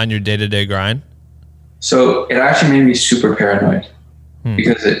your day-to-day grind? So it actually made me super paranoid,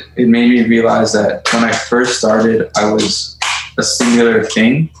 because it made me realize that when I first started, I was a singular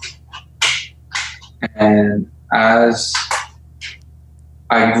thing. And as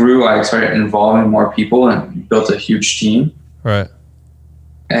I grew, I started involving more people and built a huge team. Right.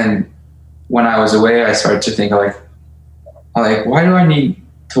 And when I was away, I started to think like, why do I need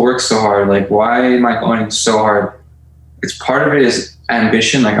to work so hard? Like, why am I going so hard? It's part of it is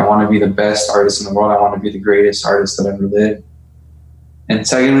ambition. Like, I want to be the best artist in the world. I want to be the greatest artist that ever lived. And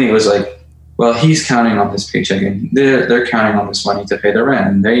secondly, it was like, well, he's counting on this paycheck, and they're counting on this money to pay their rent,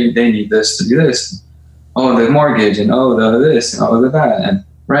 and they need this to do this. Oh, the mortgage, and the this, and the that, and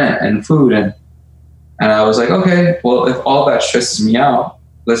rent, and food, and I was like, okay, well, if all that stresses me out,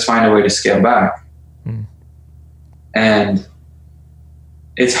 let's find a way to scale back. And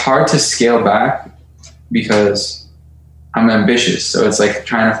it's hard to scale back because I'm ambitious. So it's like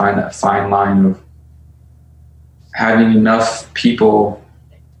trying to find that fine line of having enough people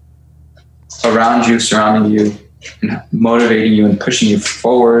around you, surrounding you, and motivating you and pushing you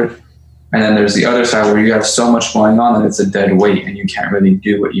forward. And then there's the other side where you have so much going on that it's a dead weight and you can't really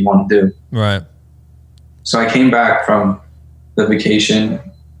do what you want to do. Right. So I came back from the vacation.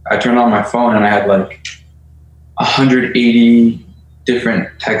 I turned on my phone and I had like 180 different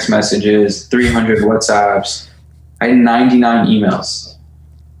text messages, 300 WhatsApps. I had 99 emails.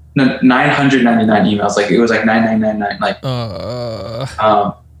 No, 999 emails. Like, it was like 9999. Like,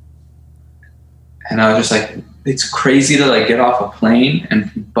 and I was just like, it's crazy to like get off a plane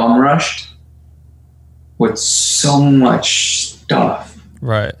and be bum rushed with so much stuff.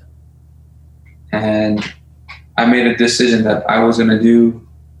 Right. And I made a decision that I was going to do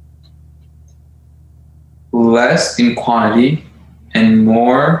less in quantity and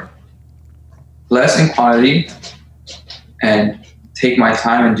less in quantity, and take my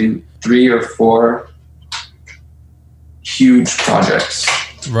time and do 3 or 4 huge projects.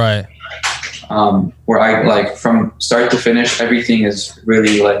 Right. Where I, like, from start to finish, everything is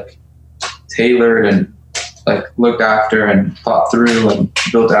really like tailored and like looked after and thought through and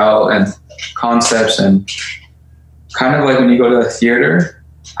built out, and concepts, and kind of like when you go to the theater,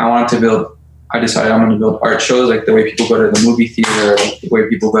 I decided I'm going to build art shows, like the way people go to the movie theater, like the way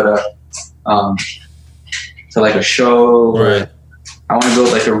people go to like a show. Right. I want to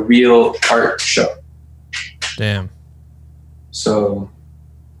build like a real art show. Damn. So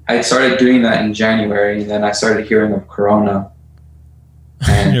I started doing that in January, and then I started hearing of Corona.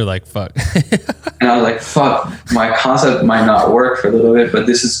 And you're like, fuck. And I was like, fuck, my concept might not work for a little bit, but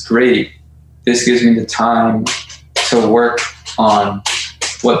this is great. This gives me the time to work on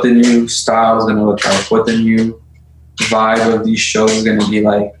what the new style is going to look like, what the new vibe of these shows is going to be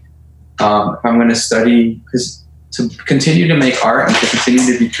like. If I'm going to study, because to continue to make art and to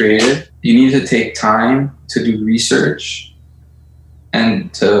continue to be creative, you need to take time to do research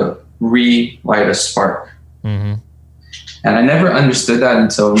and to relight a spark. Mm-hmm. And I never understood that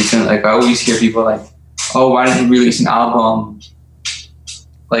until recently. Like, I always hear people like, oh, why didn't you release an album?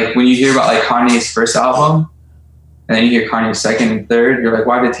 Like, when you hear about like Kanye's first album, and then you hear Kanye's second and third, you're like,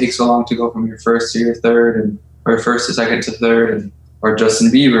 why did it take so long to go from your first to your third, and or first to second to third, and or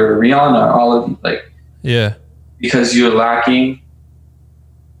Justin Bieber, or Rihanna, all of these, like, yeah, because you're lacking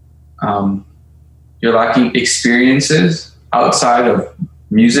experiences outside of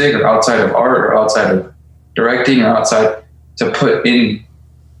music or outside of art or outside of directing or outside to put in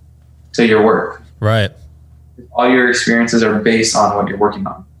to your work. Right. All your experiences are based on what you're working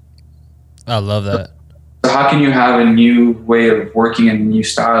on. I love that. So how can you have a new way of working and a new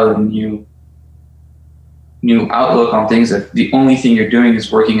style and new outlook on things if the only thing you're doing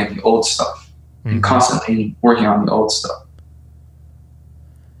is working at the old stuff and constantly working on the old stuff?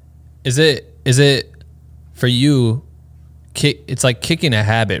 Is it for you? It's like kicking a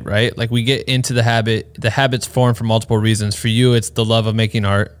habit, right? Like we get into the habit. The habits form for multiple reasons. For you, it's the love of making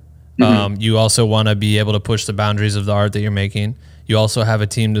art. You also want to be able to push the boundaries of the art that you're making. You also have a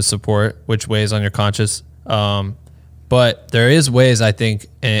team to support, which weighs on your conscience. But there is ways, I think,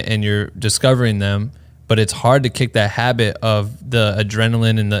 and you're discovering them, but it's hard to kick that habit of the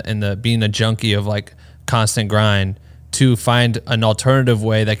adrenaline and the being a junkie of like constant grind to find an alternative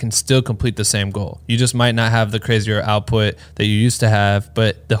way that can still complete the same goal. You just might not have the crazier output that you used to have,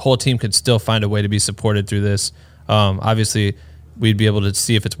 but the whole team could still find a way to be supported through this. Obviously, we'd be able to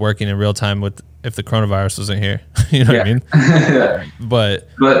see if it's working in real time if the coronavirus wasn't here. You know what I mean? But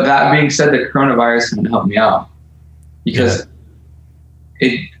that being said, the coronavirus can help me out because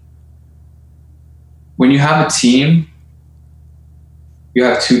when you have a team, you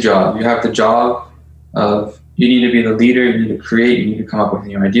have two jobs. You have the job of you need to be the leader, you need to create, you need to come up with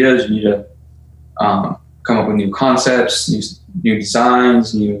new ideas, you need to come up with new concepts, new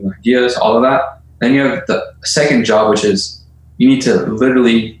designs, new ideas, all of that. Then you have the second job, which is you need to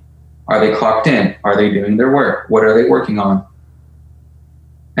literally, are they clocked in? Are they doing their work? What are they working on?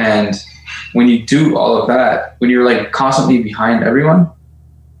 And when you do all of that, when you're like constantly behind everyone,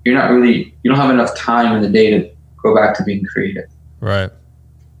 you don't have enough time in the day to go back to being creative. Right.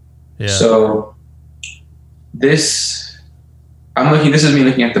 Yeah. So this is me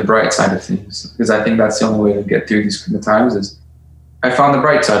looking at the bright side of things, because I think that's the only way to get through these kind of times is I found the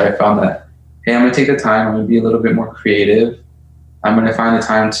bright side. I found that, hey, I'm going to take the time. I'm going to be a little bit more creative. I'm going to find the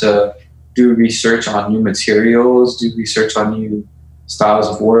time to do research on new materials, do research on new styles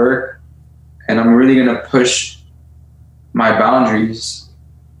of work. And I'm really going to push my boundaries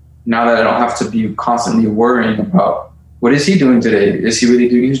now that I don't have to be constantly worrying about what is he doing today? Is he really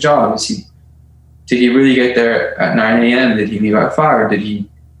doing his job? Did he really get there at 9 a.m.? Did he leave at 5?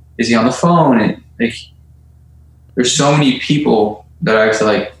 Is he on the phone? And like, there's so many people that I have to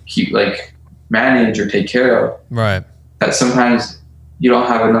like keep like manage or take care of. Right. That sometimes you don't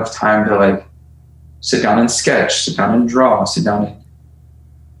have enough time to like sit down and sketch, sit down and draw, sit down and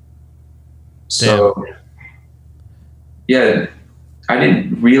so yeah, I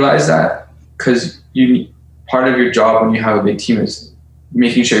didn't realize that because part of your job when you have a big team is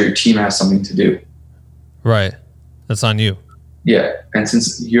making sure your team has something to do. Right. That's on you. Yeah. And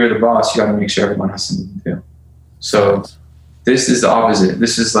since you're the boss, you got to make sure everyone has something to do. So this is the opposite.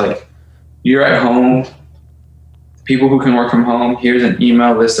 This is like, you're at home, people who can work from home, here's an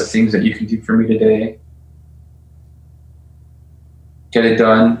email list of things that you can do for me today. Get it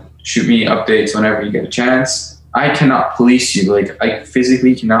done. Shoot me updates whenever you get a chance. I cannot police you. Like, I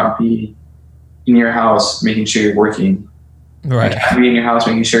physically cannot be in your house making sure you're working. Right. I can't be in your house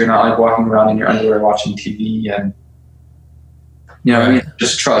making sure you're not like walking around in your underwear watching TV and you know what I mean?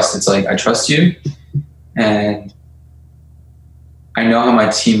 Just trust. It's like I trust you and I know how my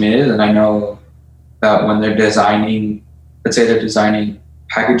team is, and I know that when they're designing, let's say they're designing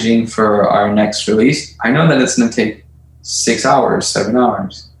packaging for our next release, I know that it's going to take 6 hours, 7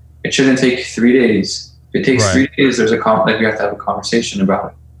 hours. It shouldn't take 3 days. If it takes 3 days, there's we have to have a conversation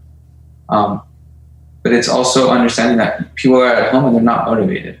about it. But it's also understanding that people are at home and they're not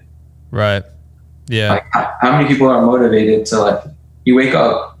motivated. Right. Yeah. Like, how many people are motivated to like, you wake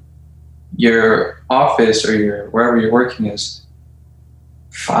up, your office or wherever you're working is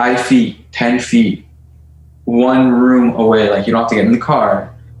 5 feet, 10 feet, one room away. Like you don't have to get in the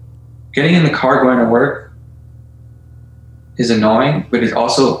car. Getting in the car going to work is annoying, but it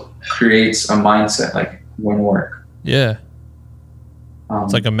also creates a mindset like going to work. Yeah.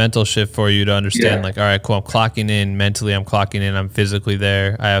 It's like a mental shift for you to understand, Yeah. like, all right, cool, I'm clocking in mentally, I'm clocking in, I'm physically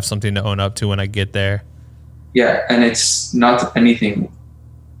there. I have something to own up to when I get there. Yeah, and it's not anything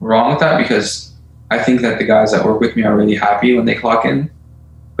wrong with that because I think that the guys that work with me are really happy when they clock in.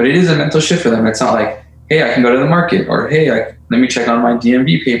 But it is a mental shift for them. It's not like, hey, I can go to the market, or hey, let me check on my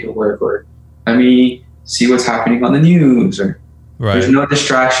DMV paperwork, or let me see what's happening on the news, or there's no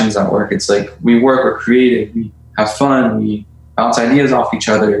distractions at work. It's like we work, we're creative, we have fun, we bounce ideas off each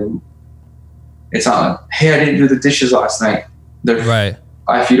other. It's not like, hey, I didn't do the dishes last night. They're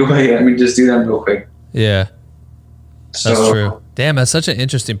 5 feet away. Let me just do them real quick. Yeah. That's true. Damn, that's such an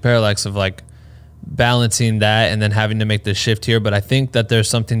interesting paradox of like balancing that and then having to make the shift here. But I think that there's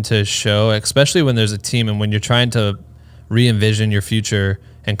something to show, especially when there's a team and when you're trying to re-envision your future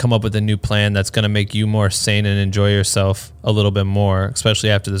and come up with a new plan that's going to make you more sane and enjoy yourself a little bit more, especially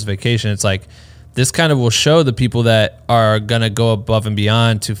after this vacation. It's like this kind of will show the people that are going to go above and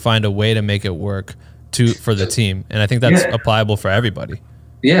beyond to find a way to make it work for the team. And I think that's applicable for everybody.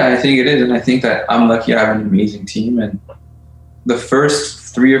 Yeah, I think it is. And I think that I'm lucky I have an amazing team. And the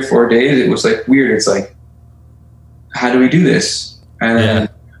first 3 or 4 days, it was like weird. It's like, how do we do this? And then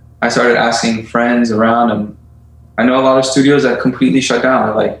I started asking friends around, and I know a lot of studios that completely shut down.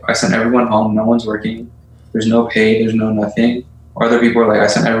 They're like, I sent everyone home. No one's working. There's no pay. There's no nothing. Or other people are like, I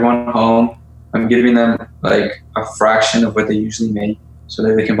sent everyone home. I'm giving them like a fraction of what they usually make so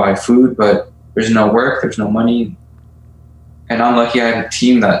that they can buy food, but there's no work. There's no money. And I'm lucky I had a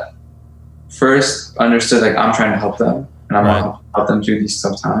team that first understood like I'm trying to help them and I want to help them through these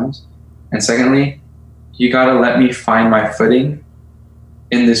tough times. And secondly, you got to let me find my footing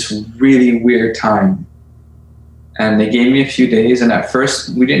in this really weird time. And they gave me a few days, and at first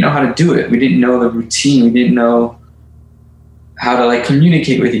we didn't know how to do it. We didn't know the routine. We didn't know how to like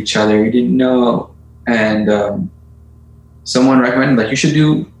communicate with each other. We didn't know. And someone recommended like, you should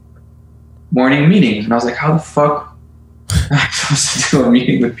do morning meetings. And I was like, how the fuck am I supposed to do a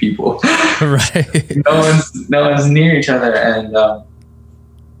meeting with people? Right. No one's near each other. And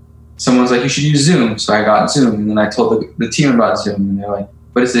someone was like, you should use Zoom. So I got Zoom, and then I told the team about Zoom, and they're like,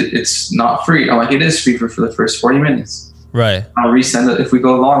 but it's not free. I'm like, it is free for the first 40 minutes. Right. I'll resend it. If we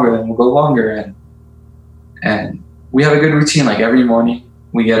go longer, then we'll go longer. And we have a good routine. Like every morning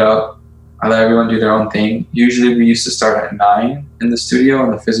we get up, I let everyone do their own thing. Usually we used to start at 9 in the studio,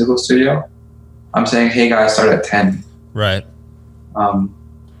 in the physical studio. I'm saying, hey guys, start at 10. Right.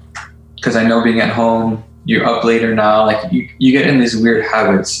 Because I know being at home, you're up later now. Like you get in these weird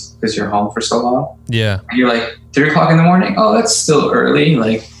habits because you're home for so long. Yeah. And you're like 3 o'clock in the morning. Oh, that's still early.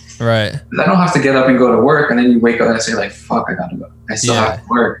 Like, right. I don't have to get up and go to work. And then you wake up and say like, fuck, I gotta go. I still have to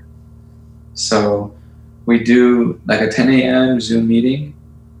work. So we do like a 10 a.m. Zoom meeting.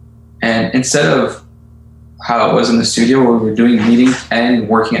 And instead of how it was in the studio where we were doing meetings and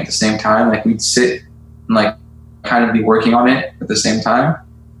working at the same time, like we'd sit and like kind of be working on it at the same time.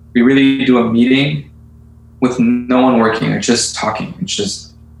 We really do a meeting with no one working. It's just talking. It's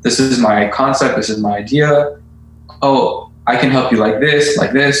just, this is my concept. This is my idea. Oh, I can help you like this,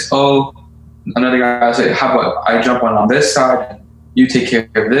 like this. Oh, another guy said, how about I jump on this side and you take care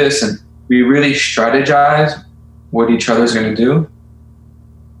of this? And we really strategize what each other's going to do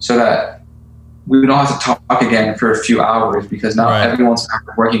so that we don't have to talk again for a few hours because now everyone's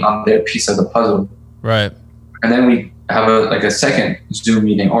working on their piece of the puzzle. Right. And then we have a second Zoom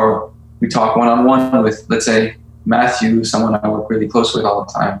meeting, or we talk one-on-one with, let's say, Matthew, someone I work really close with all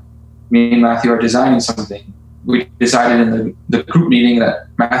the time. Me and Matthew are designing something. We decided in the group meeting that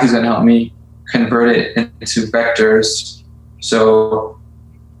Matthew's going to help me convert it into vectors. So,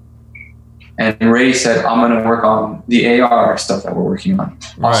 and Ray said, I'm going to work on the AR stuff that we're working on.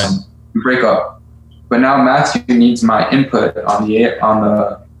 Awesome. Right. We break up. But now Matthew needs my input on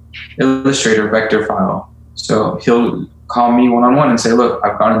the Illustrator vector file. So he'll call me one-on-one and say, look,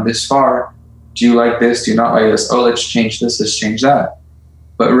 I've gone this far. Do you like this? Do you not like this? Oh, let's change this. Let's change that.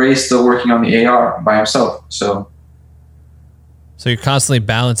 But Ray's still working on the AR by himself. So you're constantly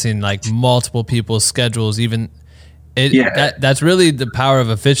balancing like multiple people's schedules. That's really the power of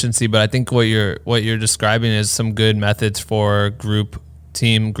efficiency. But I think what you're describing is some good methods for group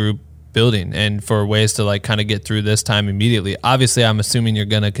building and for ways to like kind of get through this time immediately. Obviously, I'm assuming you're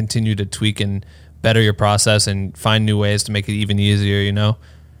going to continue to tweak and better your process and find new ways to make it even easier, you know?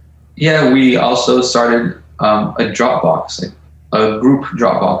 Yeah, we also started a Dropbox, like a group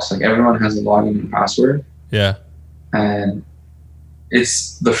Dropbox. Like everyone has a login and password. Yeah. And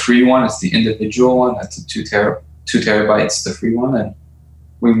it's the free one. It's the individual one. That's a 2 terabytes, the free one. And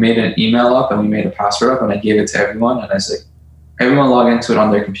we made an email up and we made a password up and I gave it to everyone. And I said, everyone log into it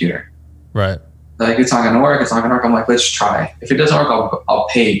on their computer. Right. like, it's not going to work. It's not going to work. I'm like, let's try. If it doesn't work, I'll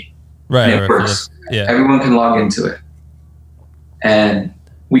pay. Right. And it works. Yeah. Everyone can log into it. And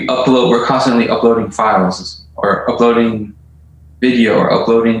we're constantly uploading files or uploading video or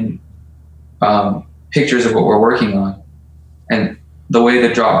uploading pictures of what we're working on. And the way the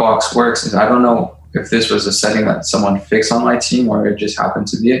Dropbox works is, I don't know if this was a setting that someone fixed on my team or it just happened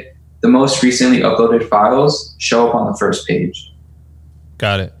to be it. The most recently uploaded files show up on the first page.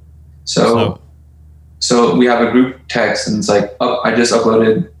 Got it. So we have a group text, and it's like, I just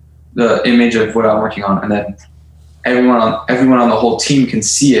uploaded the image of what I'm working on, and then everyone on the whole team can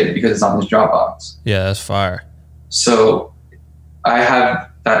see it because it's on this Dropbox. Yeah, that's fire. So I have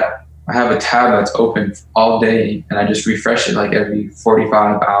a tab that's open all day, and I just refresh it like every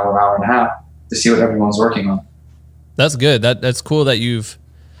 45 hour and a half to see what everyone's working on. That's good. That's cool that you've.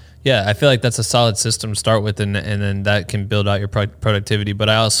 Yeah, I feel like that's a solid system to start with, and then that can build out your productivity. But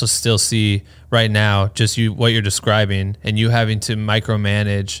I also still see right now just what you're describing, and you having to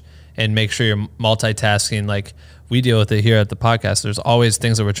micromanage and make sure you're multitasking. Like we deal with it here at the podcast. There's always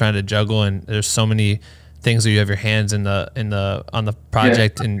things that we're trying to juggle, and there's so many things that you have your hands on the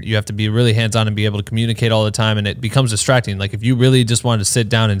project, and you have to be really hands on and be able to communicate all the time, and it becomes distracting. Like if you really just wanted to sit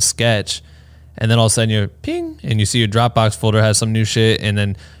down and sketch, and then all of a sudden you're ping, and you see your Dropbox folder has some new shit, and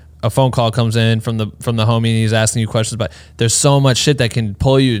then a phone call comes in from the homie and he's asking you questions, but there's so much shit that can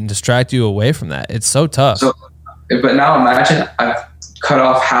pull you and distract you away from that. It's so tough. So, but now imagine I've cut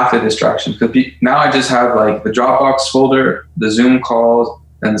off half the distractions, because now I just have like the Dropbox folder, the Zoom calls,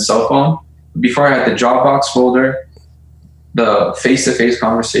 and the cell phone. Before I had the Dropbox folder, the face-to-face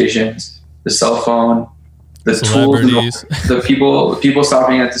conversations, the cell phone, the tools, the people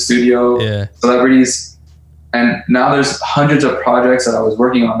stopping at the studio, celebrities. And now there's hundreds of projects that I was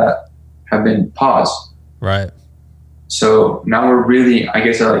working on that have been paused. Right. So now I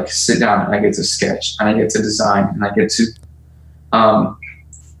get to like sit down and I get to sketch and I get to design and I get to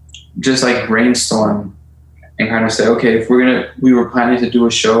just like brainstorm and kind of say, okay, if we were planning to do a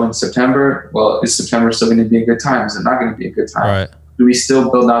show in September, well, is September still going to be a good time? Is it not going to be a good time? Right. Do we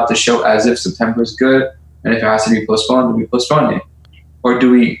still build out the show as if September is good? And if it has to be postponed, do we postpone it? Or do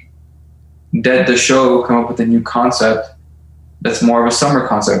we dead the show, come up with a new concept that's more of a summer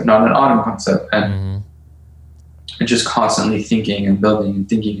concept, not an autumn concept, and just constantly thinking and building and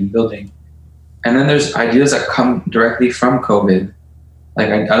thinking and building. And then there's ideas that come directly from COVID. Like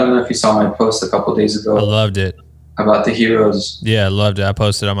I don't know if you saw my post a couple of days ago. I loved it. About the heroes. Yeah, I loved it. I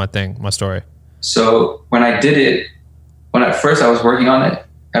posted on my story. So when I did it, when at first I was working on it,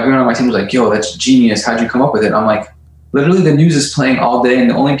 everyone on my team was like, yo, that's genius. How'd you come up with it? I'm like, literally the news is playing all day and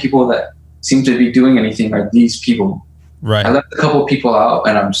the only people that seem to be doing anything are these people. Right. I left a couple people out,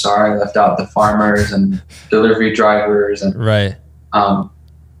 and I'm sorry, I left out the farmers and delivery drivers and a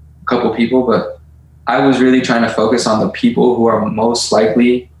couple people, but I was really trying to focus on the people who are most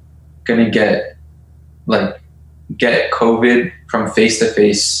likely going to get COVID from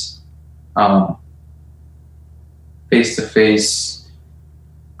face-to-face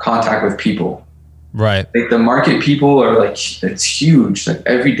contact with people. Right. Like the market people are like, it's huge. Like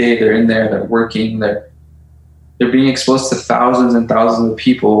every day they're in there, they're working, they're being exposed to thousands and thousands of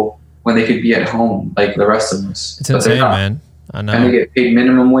people when they could be at home like the rest of us. It's insane, man. I know. And they get paid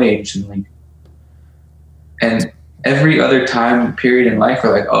minimum wage and every other time period in life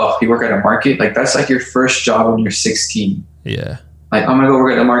we're like, oh, you work at a market, like that's like your first job when you're 16. Yeah. Like I'm gonna go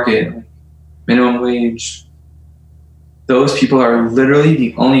work at the market, like, minimum wage. Those people are literally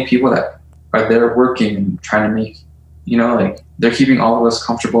the only people that are there working and trying to make, like they're keeping all of us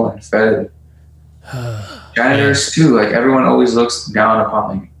comfortable and fed. Janitors too, like everyone always looks down upon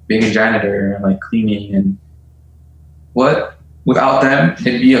like being a janitor and like cleaning, and without them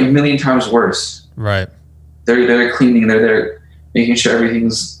it'd be a million times worse. Right. They're there cleaning, they're there making sure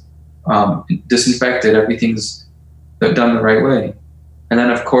everything's disinfected, everything's done the right way. And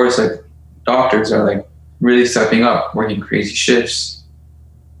then of course like doctors are like really stepping up, working crazy shifts.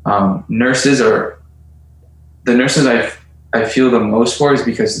 Nurses I feel the most for is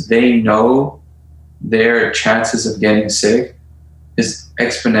because they know their chances of getting sick is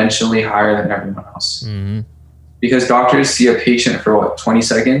exponentially higher than everyone else. Mm-hmm. Because doctors see a patient for 20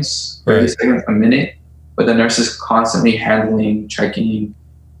 seconds, 30 seconds, a minute, but the nurse is constantly handling, checking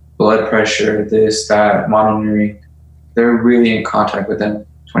blood pressure, this, that, monitoring. They're really in contact with them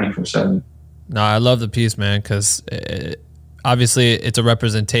 24/7. No, I love the piece, man, because obviously it's a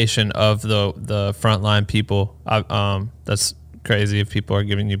representation of the frontline people. That's crazy if people are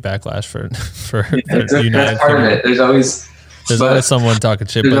giving you backlash for United. That's part of it. There's always someone talking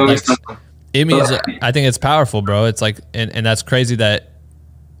shit, but like it means I think it's powerful, bro. It's like and that's crazy that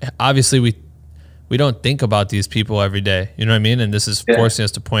obviously we don't think about these people every day. You know what I mean? And this is forcing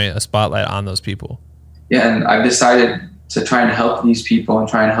us to point a spotlight on those people. Yeah, and I've decided to try and help these people and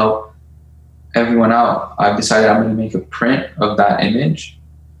try and help everyone out. I've decided I'm going to make a print of that image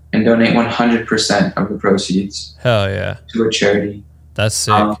and donate 100% of the proceeds. Hell yeah. To a charity. That's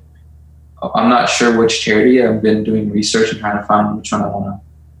sick. I'm not sure which charity. I've been doing research and trying to find which one I want to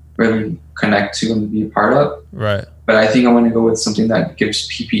really connect to and be a part of. Right. But I think I want to go with something that gives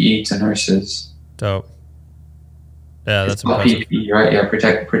PPE to nurses. Dope. Yeah, that's impressive. PPE, right? Yeah,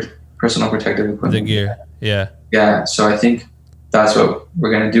 personal protective equipment. The gear. Yeah. Yeah, so I think that's what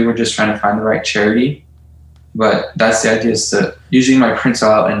we're going to do. We're just trying to find the right charity. But that's the idea, is to usually my prints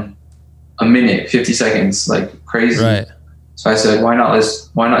out in a minute, 50 seconds, like crazy. Right. So I said, why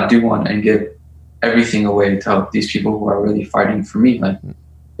not do one and give everything away to help these people who are really fighting for me? Like,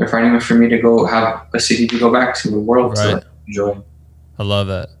 they're fighting for me to go have a city to go back to, a world to enjoy. I love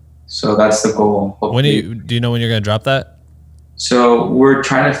that. So that's the goal. When do you know when you're going to drop that? So we're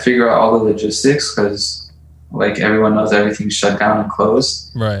trying to figure out all the logistics, because like everyone knows, everything's shut down and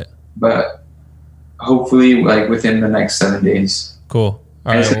closed. Right. But hopefully like within the next 7 days. Cool.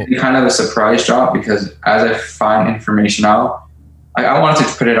 All and right, it's kind of a surprise drop, because as I find information out, I wanted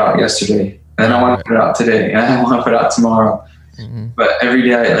to put it out yesterday, and then I want to put it out today, and I want to put it out tomorrow. Mm-hmm. But every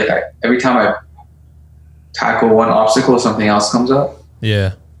day, every time I tackle one obstacle, something else comes up.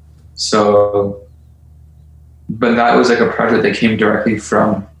 Yeah. So, but that was like a project that came directly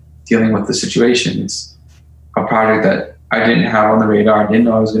from dealing with the situation. It's a project that I didn't have on the radar. I didn't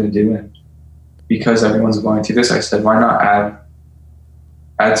know I was going to do it. Because everyone's going through this, I said, why not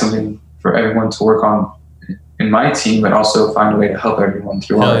add something for everyone to work on in my team, but also find a way to help everyone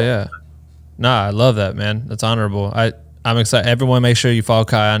through Hell it. Yeah. Nah, I love that, man. That's honorable. I'm excited. Everyone make sure you follow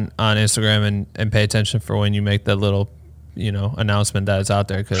Kai on Instagram and pay attention for when you make that little, announcement that it's out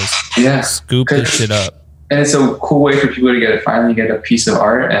there, because scoop this shit up. And it's a cool way for people to finally get a piece of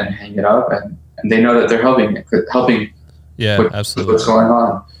art and hang it up, and they know that they're helping. Yeah, absolutely. What's going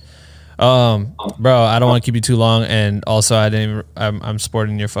on. Bro, I don't want to keep you too long, and also I'm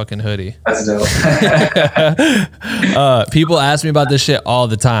sporting your fucking hoodie. That's dope. People ask me about this shit all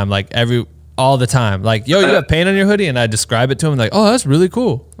the time, all the time. Like, yo, you have paint on your hoodie? And I describe it to them, like, oh, that's really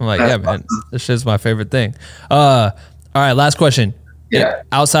cool. I'm like, yeah, man, this shit's my favorite thing. All right, last question. Yeah.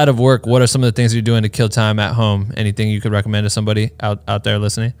 Outside of work, what are some of the things you're doing to kill time at home? Anything you could recommend to somebody out there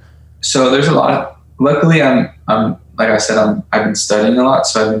listening? So there's a lot. Luckily, I'm like I said, I've been studying a lot,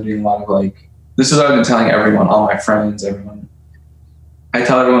 so I've been doing a lot of this is what I've been telling everyone, all my friends, everyone. I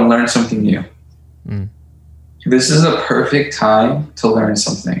tell everyone, learn something new. This is a perfect time to learn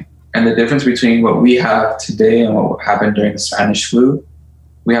something. And the difference between what we have today and what happened during the Spanish flu,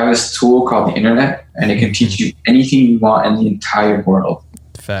 we have this tool called the internet, and it can teach you anything you want in the entire world.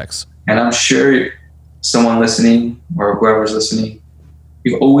 Facts. And I'm sure someone listening, or whoever's listening,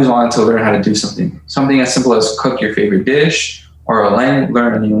 you've always wanted to learn how to do something as simple as cook your favorite dish, or learn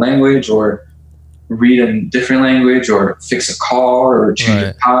a new language, or read a different language, or fix a car, or change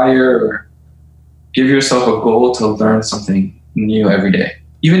a tire, or give yourself a goal to learn something new every day.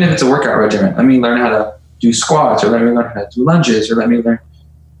 Even if it's a workout regimen, let me learn how to do squats, or let me learn how to do lunges, or let me learn,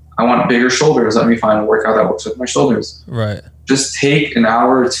 I want bigger shoulders, let me find a workout that works with my shoulders. Right. Just take an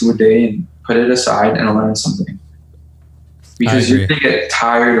hour or two a day and put it aside and learn something. Because you're going to get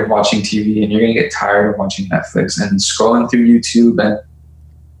tired of watching TV, and you're going to get tired of watching Netflix and scrolling through YouTube. And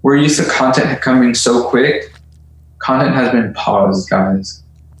we're used to content coming so quick. Content has been paused, guys.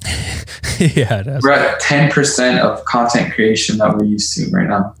 Yeah, we're at 10% of content creation that we're used to right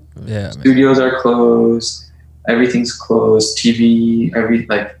now. Yeah, studios are closed. Everything's closed. TV,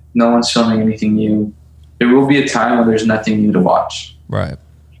 no one's filming anything new. There will be a time when there's nothing new to watch. Right.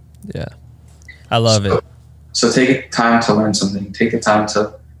 Yeah. I love it. So take time to learn something. Take the time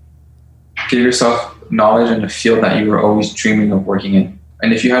to give yourself knowledge in a field that you were always dreaming of working in.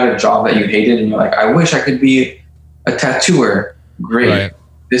 And if you had a job that you hated and you're like, I wish I could be a tattooer, great. Right.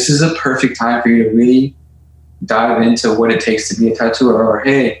 This is a perfect time for you to really dive into what it takes to be a tattooer. Or,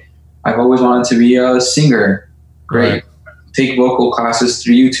 hey, I've always wanted to be a singer, great. Right. Take vocal classes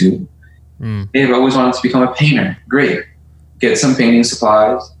through YouTube. Hey, I've always wanted to become a painter, great. Get some painting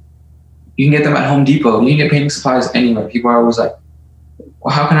supplies. You can get them at Home Depot. You can get painting supplies anywhere. People are always like,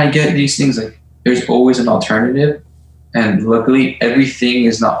 well, how can I get these things? There's always an alternative. And luckily, everything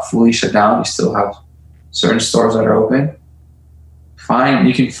is not fully shut down. You still have certain stores that are open.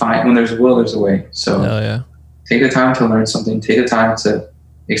 You can find, when there's a will, there's a way. So take the time to learn something. Take the time to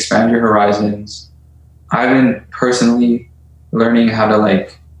expand your horizons. I've been personally learning how to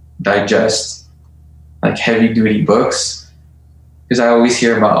digest heavy duty books. Because I always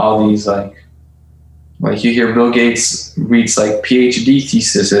hear about all these Like you hear Bill Gates reads like PhD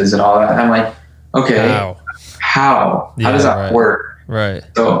theses and all that. I'm like, okay, how does that work? Right.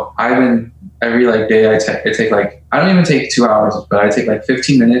 So I've been every like day I take like, I don't even take 2 hours, but I take like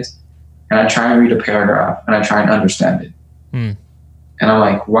 15 minutes and I try and read a paragraph and I try and understand it. And I'm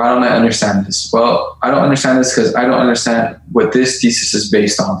like, why don't I understand this? Well, I don't understand this because I don't understand what this thesis is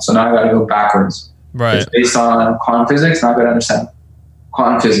based on. So now I got to go backwards. Right. It's based on quantum physics. Now I got to understand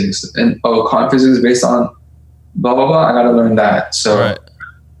quantum physics. And quantum physics is based on blah, blah, blah. I got to learn that. So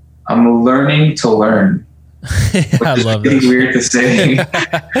I'm learning to learn. I love it. Weird to say.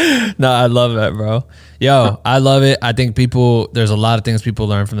 No, I love that, bro. Yo, I love it. I think there's a lot of things people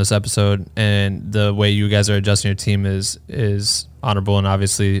learn from this episode, and the way you guys are adjusting your team is honorable and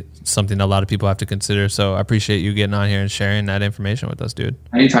obviously something that a lot of people have to consider. So I appreciate you getting on here and sharing that information with us, dude.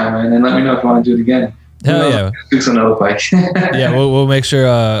 Anytime, man. And let me know if you want to do it again. Hell yeah. What's gonna look like? Yeah, we'll make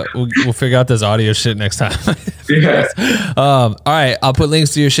sure we'll figure out this audio shit next time. Yeah. All right, I'll put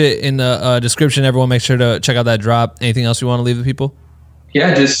links to your shit in the description. Everyone, make sure to check out that drop. Anything else you want to leave the people?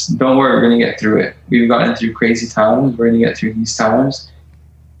 Yeah, just don't worry. We're gonna get through it. We've gotten through crazy times. We're gonna get through these times.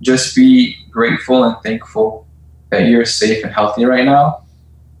 Just be grateful and thankful that you're safe and healthy right now,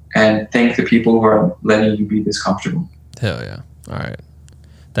 and thank the people who are letting you be this comfortable. Hell yeah. All right.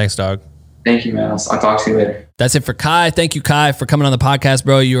 Thanks, dog. Thank you, man. I'll talk to you later. That's it for Kai. Thank you, Kai, for coming on the podcast,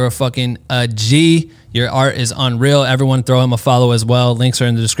 bro. You're a fucking G. Your art is unreal. Everyone throw him a follow as well. Links are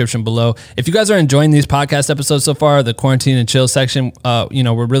in the description below. If you guys are enjoying these podcast episodes so far, the quarantine and chill section,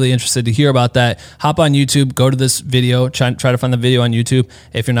 we're really interested to hear about that. Hop on YouTube, go to this video, try to find the video on YouTube.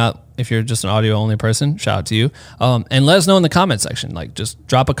 If you're just an audio only person, shout out to you. And let us know in the comment section. Like, just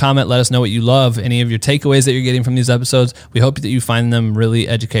drop a comment. Let us know what you love, any of your takeaways that you're getting from these episodes. We hope that you find them really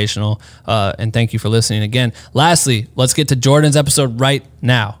educational. And thank you for listening again. Lastly, let's get to Jordan's episode right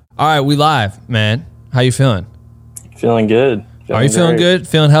now. All right, we live, man. How you feeling? Feeling good. Are you feeling good?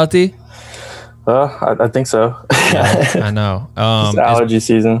 Feeling healthy? I think so. Yeah, I know. It's allergy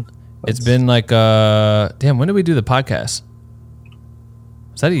season. It's been like, damn, when did we do the podcast?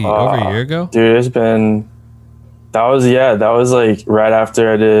 Was that over a year ago? Dude, that was like right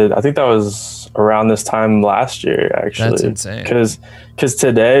after I did, I think that was around this time last year, actually. That's insane. Because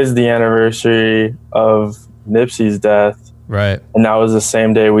today is the anniversary of Nipsey's death. Right. And that was the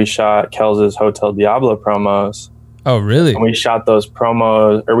same day we shot Kels' Hotel Diablo promos. Oh, really? And we shot those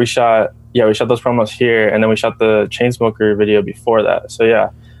promos, we shot those promos here, and then we shot the Chainsmoker video before that. So yeah,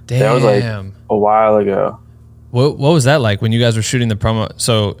 damn. That was like a while ago. What was that like when you guys were shooting the promo?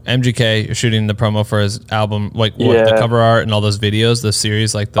 So MGK, you're shooting the promo for his album, like the cover art and all those videos, the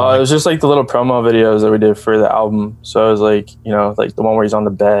series, like the. It was just like the little promo videos that we did for the album. So it was like, like the one where he's on the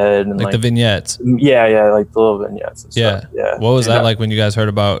bed and like the vignettes. Yeah, like the little vignettes and stuff. Yeah. What was that like when you guys heard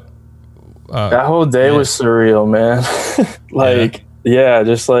about? That whole day was surreal, man.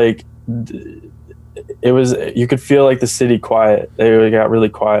 Just like it was. You could feel like the city quiet. They got really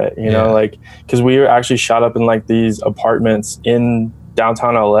quiet, you know, like because we were actually shot up in like these apartments in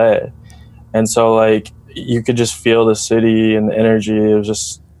downtown LA, and so like you could just feel the city and the energy.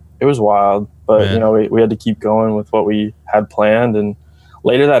 It was wild, but we had to keep going with what we had planned. And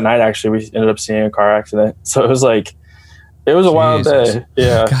later that night, actually, we ended up seeing a car accident. So it was a wild day.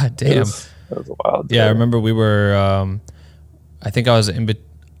 Yeah, God damn, it was a wild day. Yeah, I remember we were. I think I was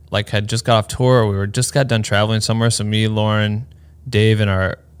had just got off tour. We just got done traveling somewhere. So me, Lauren, Dave, and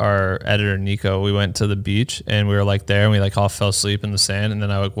our editor Nico, we went to the beach and we were like there, and we like all fell asleep in the sand. And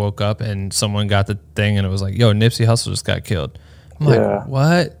then I wook up and someone got the thing, and it was like, "Yo, Nipsey Hussle just got killed." I'm like,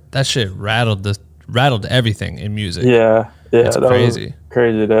 "What?" That shit rattled everything in music. Yeah, it's crazy.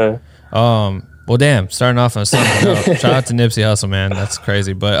 Crazy day. Well, damn. Starting off on a Sunday note. Shout out to Nipsey Hussle, man. That's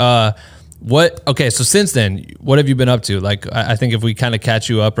crazy. But so since then, what have you been up to? Like, I think if we kind of catch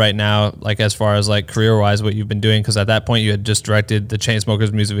you up right now, like as far as like career wise, what you've been doing, because at that point you had just directed the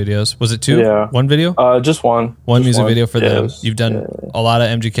Chainsmokers music videos. Was it two? Yeah. One video? Just one. One music video for them. You've done a lot of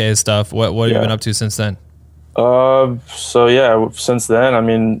MGK stuff. What have you been up to since then? Since then, I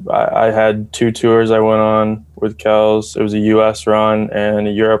mean, I had 2 tours I went on with Kels. It was a US run and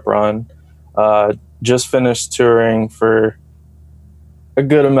a Europe run. Just finished touring for a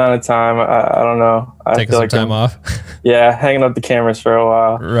good amount of time. I don't know. Taking some time off. Yeah, hanging up the cameras for a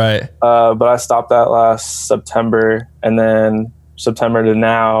while. Right. But I stopped that last September, and then September to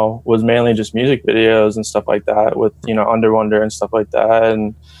now was mainly just music videos and stuff like that with, Under Wonder and stuff like that.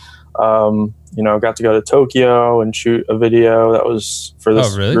 And, got to go to Tokyo and shoot a video that was for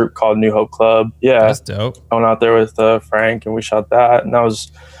this group called New Hope Club. Yeah. That's dope. I went out there with Frank, and we shot that, and that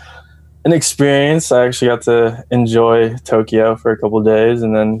was an experience. I actually got to enjoy Tokyo for a couple of days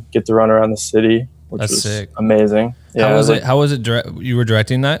and then get to run around the city. which That's was sick. amazing. Yeah, How was it? You were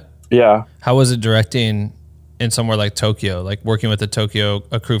directing that? Yeah. How was it directing in somewhere like Tokyo? Like working with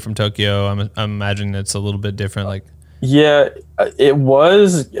a crew from Tokyo. I'm imagining it's a little bit different. Like, yeah, it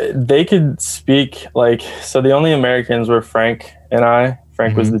was. They could speak like, so the only Americans were Frank and I.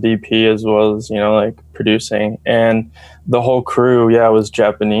 Frank was the DP as well as, like producing, and the whole crew, was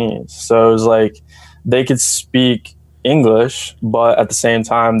Japanese. So it was like they could speak English, but at the same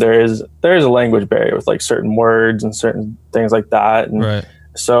time there is a language barrier with like certain words and certain things like that. And right.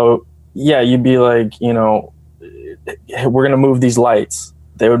 so you'd be like, we're gonna move these lights.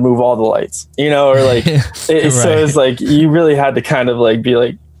 They would move all the lights, or like so it's like you really had to kind of like be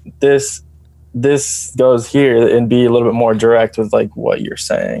like this goes here and be a little bit more direct with like what you're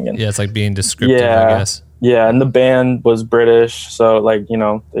saying. And it's like being descriptive, I guess. Yeah, and the band was British, so like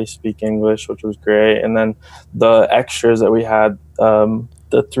they speak English, which was great. And then the extras that we had,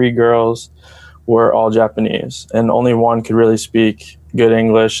 the 3 girls were all Japanese, and only one could really speak good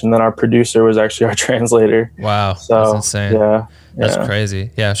English. And then our producer was actually our translator. Wow, so, that's insane. Yeah, that's crazy.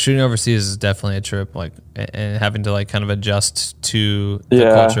 Yeah, shooting overseas is definitely a trip. Like, and having to like kind of adjust to the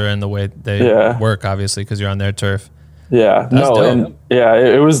culture and the way they work, obviously, because you're on their turf. Yeah, that's dope. And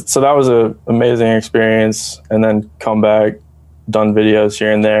it was, so that was a amazing experience. And then come back, done videos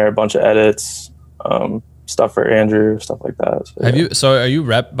here and there, a bunch of edits, stuff for Andrew, stuff like that. So, are you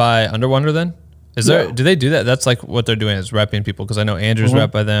repped by Underwonder then? Do they do that? That's like what they're doing is repping people, because I know Andrew's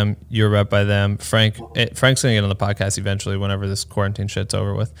repped by them, you're repped by them. Frank's gonna get on the podcast eventually whenever this quarantine shit's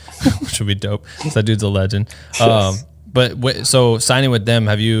over with, which would be dope. So that dude's a legend. So signing with them,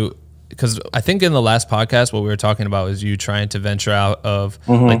 have you? Because I think in the last podcast, what we were talking about was you trying to venture out of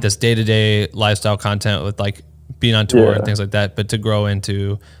like this day-to-day lifestyle content with like being on tour and things like that, but to grow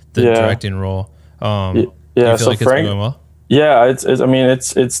into the directing role. Do you feel like it's been going well? Yeah,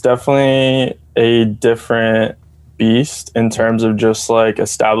 it's definitely a different beast in terms of just like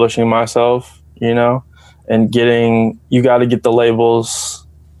establishing myself, and you got to get the labels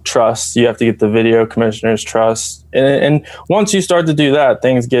trust. You have to get the video commissioners trust. And once you start to do that,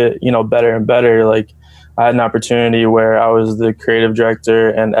 things get, better and better. Like I had an opportunity where I was the creative director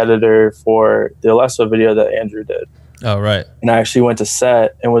and editor for the Alesso video that Andrew did. Oh, right. And I actually went to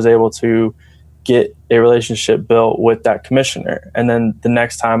set and was able to get a relationship built with that commissioner. And then the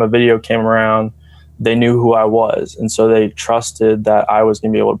next time a video came around, they knew who I was. And so they trusted that I was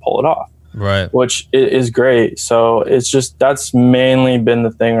going to be able to pull it off. Right. Which is great. So it's just, that's mainly been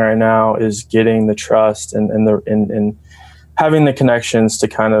the thing right now, is getting the trust and having the connections to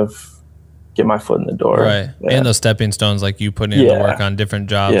kind of get my foot in the door. Right. Yeah. And those stepping stones, like you putting in the work on different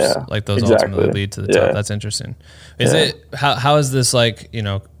jobs, like those ultimately lead to the top. That's interesting. How is this, like,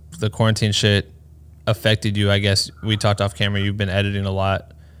 the quarantine shit affected you? I guess we talked off camera, you've been editing a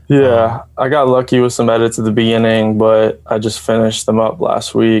lot. Yeah, I got lucky with some edits at the beginning, but I just finished them up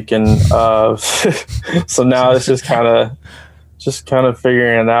last week, and so now it's just kind of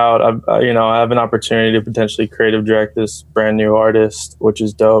figuring it out. I have an opportunity to potentially creative direct this brand new artist, which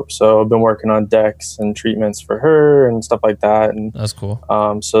is dope. So I've been working on decks and treatments for her and stuff like that, and that's cool.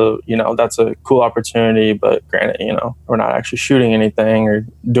 So that's a cool opportunity, but granted, we're not actually shooting anything or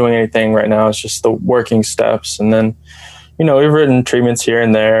doing anything right now. It's just the working steps, and then we've written treatments here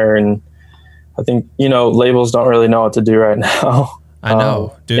and there, and I think, labels don't really know what to do right now. I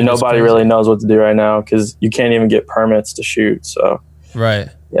know. Dude, and nobody really knows what to do right now because you can't even get permits to shoot. So, right.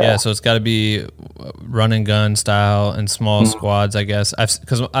 Yeah. So it's got to be run and gun style and small squads, I guess.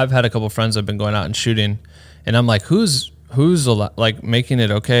 Because I've had a couple of friends that have been going out and shooting, and I'm like, who's like making it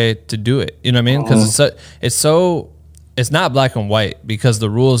okay to do it? You know what I mean? Because it's not black and white, because the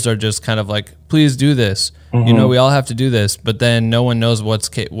rules are just kind of like, please do this. We all have to do this, but then no one knows what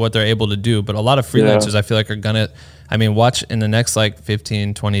they're able to do. But a lot of freelancers, I feel like, are gonna, watch in the next like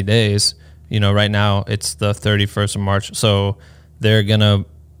 15, 20 days, right now it's the 31st of March. So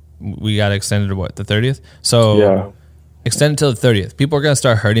we got extended to what, the 30th? So extend it till the 30th. People are gonna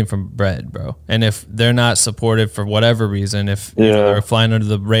start hurting from bread, bro. And if they're not supported for whatever reason, if they're flying under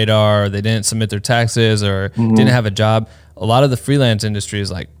the radar, or they didn't submit their taxes, or didn't have a job, a lot of the freelance industry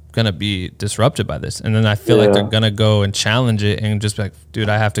is like gonna be disrupted by this. And then I feel like they're gonna go and challenge it and just be like, dude,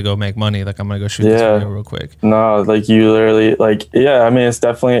 I have to go make money. Like, I'm gonna go shoot this video real quick. No, like you literally, like, it's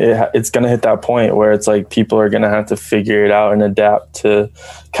definitely, it's gonna hit that point where it's like people are gonna have to figure it out and adapt to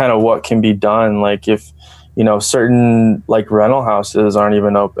kind of what can be done. Like if certain like rental houses aren't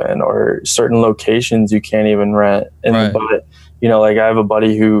even open, or certain locations you can't even rent. And but like I have a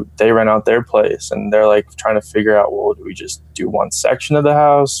buddy who they rent out their place, and they're like trying to figure out, well, do we just do one section of the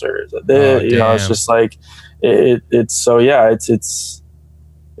house, or is it this? It's just like it's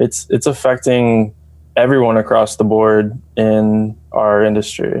affecting everyone across the board in our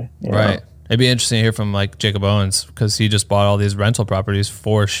industry. You know? Right. It'd be interesting to hear from like Jacob Owens because he just bought all these rental properties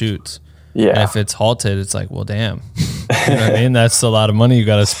for shoots. Yeah. And if it's halted, it's like, well, damn. You know what I mean? That's a lot of money you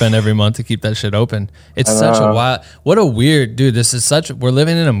got to spend every month to keep that shit open. It's such a wild, what a weird, dude. This is such, we're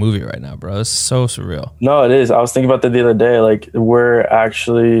living in a movie right now, bro. It's so surreal. No, it is. I was thinking about that the other day. Like, we're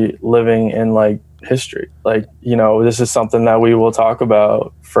actually living in like history. Like, you know, this is something that we will talk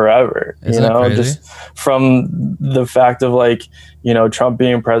about forever. Isn't you know, that crazy? just from the fact of like, you know, Trump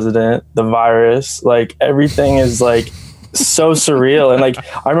being president, the virus, like everything is like so surreal. And like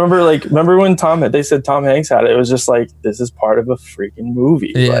I remember when they said Tom Hanks had it. It was just like, this is part of a freaking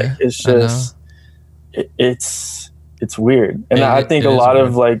movie. Yeah, like it's just it's weird. And I think a lot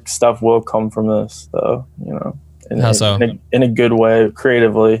of like stuff will come from this though, you know. How so? In a good way,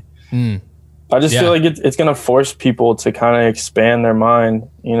 creatively. I just feel like it's gonna force people to kind of expand their mind,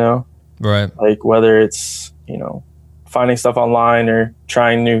 you know? Right. Like whether it's, you know, finding stuff online or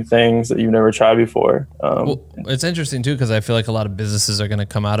trying new things that you've never tried before. Well, it's interesting too because I feel like a lot of businesses are going to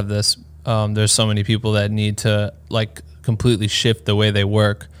come out of this. There's so many people that need to like completely shift the way they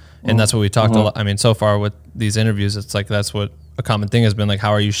work, and that's what we talked a lot. I mean, so far with these interviews, it's like that's what a common thing has been. Like,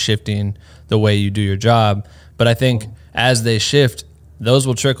 how are you shifting the way you do your job? But I think as they shift, those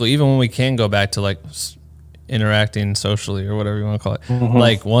will trickle. Even when we can go back to like interacting socially or whatever you want to call it.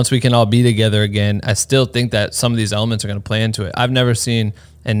 Like once we can all be together again, I still think that some of these elements are going to play into it. I've never seen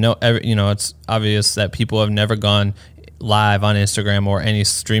you know, it's obvious that people have never gone live on Instagram or any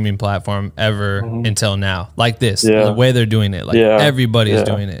streaming platform ever until now. Like this, the way they're doing it, like everybody's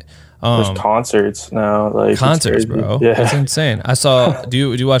doing it. There's concerts now, like Concerts, bro. Yeah, it's insane. I saw. Do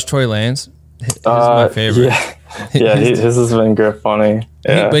you watch Tory Lanez? His is my favorite. His has been good, funny.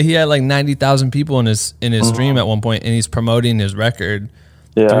 Yeah. But he had like 90,000 people in his stream at one point, and he's promoting his record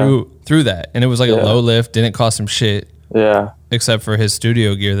through that. And it was like a low lift, didn't cost him shit. Yeah. Except for his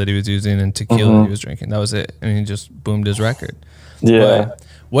studio gear that he was using and tequila that he was drinking. That was it. And he just boomed his record. Yeah.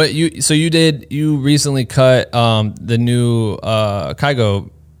 But you recently cut the new Kygo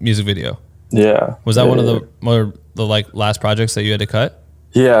music video. Yeah. Was that one of the like last projects that you had to cut?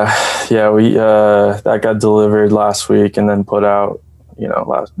 Yeah. We that got delivered last week and then put out, you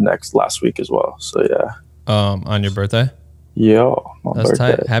know, last week as well. So yeah. On your birthday? Yo, my That's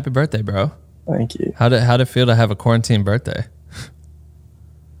birthday. tight. Happy birthday, bro. Thank you. How'd it feel to have a quarantine birthday?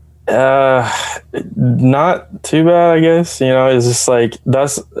 Not too bad, I guess. You know, it's just like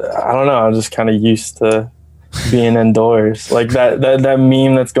I don't know, I'm just kind of used to being indoors. Like that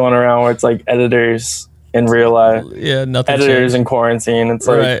meme that's going around where it's like editors in real life. Yeah, nothing editors changed. in quarantine. It's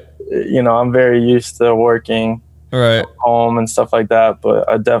like, you know, I'm very used to working from home and stuff like that, but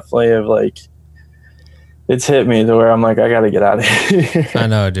I definitely have like, it's hit me to where I'm like, I gotta get out of here. I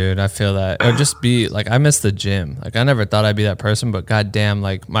know, dude. I feel that. Or just be like, I miss the gym. Like, I never thought I'd be that person, but goddamn,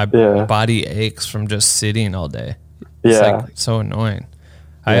 like my body aches from just sitting all day. It's like so annoying.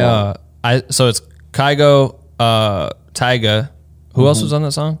 So it's Kygo, Tyga. Who else was on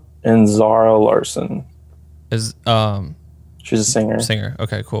that song? And Zara Larson. She's a singer.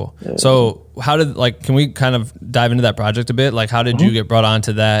 Okay, cool. Yeah. So how did, like, can we kind of dive into that project a bit? Like, how did you get brought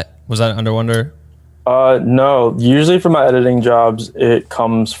onto that? Was that Under Wonder? No, usually for my editing jobs, it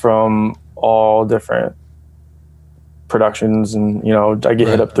comes from all different productions, and, you know, I get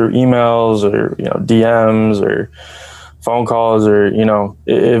hit up through emails or, you know, DMs or phone calls, or, you know,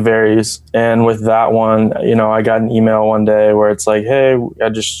 it varies. And with that one, you know, I got an email one day where it's like, hey, I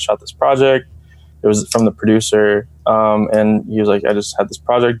just shot this project. It was from the producer. And he was like, I just had this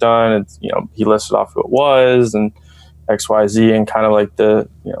project done. It's, you know, he listed off who it was and XYZ and kind of like the,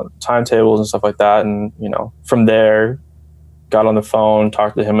 you know, timetables and stuff like that. And, you know, from there, got on the phone,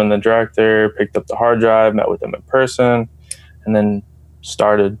 talked to him and the director, picked up the hard drive, met with him in person, and then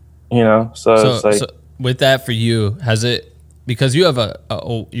started, you know. So it's like, with that for you, has it, because you have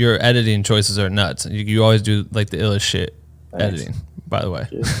your editing choices are nuts. You always do like the illest shit editing, by the way.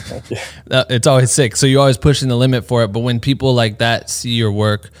 Thank you. It's always sick. So you're always pushing the limit for it. But when people like that see your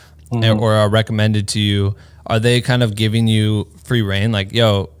work or are recommended to you, are they kind of giving you free reign? Like,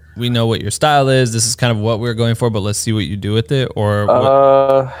 yo, we know what your style is. This is kind of what we're going for, but let's see what you do with it.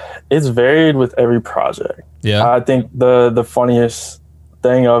 Or it's varied with every project. Yeah. I think the funniest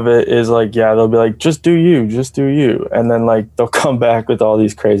thing of it is like, yeah, they'll be like, just do you. And then like, they'll come back with all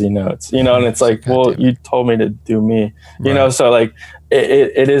these crazy notes, you know, and it's like, well, you told me to do me, you know? So like,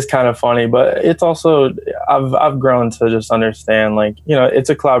 it is kind of funny, but it's also, I've grown to just understand, like, you know, it's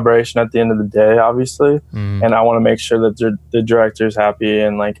a collaboration at the end of the day, obviously. And I want to make sure that the director's happy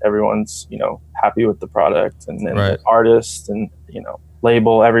and like everyone's, you know, happy with the product and the artist and, you know,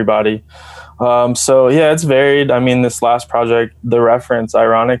 label, everybody. So yeah, it's varied. I mean, this last project, the reference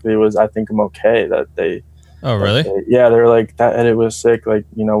ironically was I Think I'm Okay, that they Oh, really? they were like, that edit was sick, like,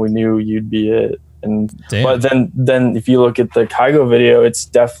 you know, we knew you'd be it. And Damn. but then if you look at the Kygo video, it's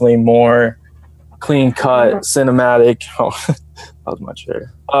definitely more clean cut, cinematic. Oh, that was my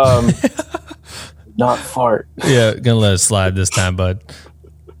chair. Not fart. Yeah, gonna let it slide this time, bud.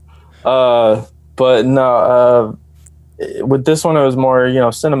 But no, with this one, it was more, you know,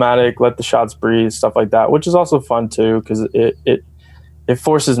 cinematic, let the shots breathe, stuff like that, which is also fun too, because it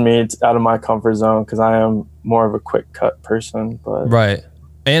forces me out of my comfort zone, because I am more of a quick cut person. But Right,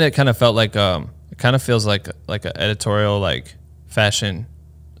 and it kind of felt like it kind of feels like an editorial, like fashion,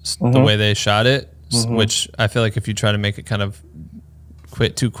 the way they shot it, which I feel like if you try to make it kind of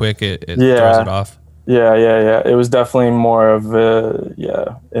too quick, it throws it off. Yeah. It was definitely more of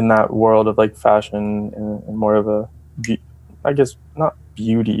in that world of like fashion and more of a, I guess not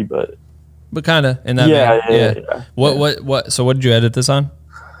beauty, but kind of in that. Yeah. What? So what did you edit this on?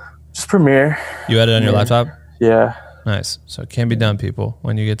 Just Premiere. You edit on your laptop? Yeah. Nice. So it can be done, people.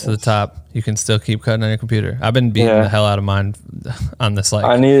 When you get to the top, you can still keep cutting on your computer. I've been beating the hell out of mine on this. Like,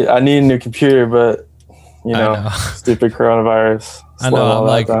 I need a new computer, but you know. Stupid coronavirus. I know. I'm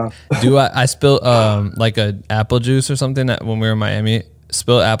like, I spilled like a apple juice or something when we were in Miami.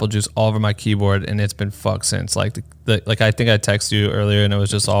 Spilled apple juice all over my keyboard, and it's been fucked since. Like like I think I texted you earlier, and it was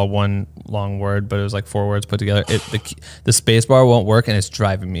just all one long word, but it was like 4 words put together. The space bar won't work, and it's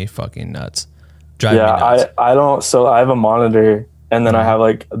driving me fucking nuts. I don't. So I have a monitor, and then I have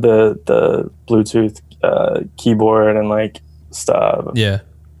like the Bluetooth keyboard and like stuff. Yeah.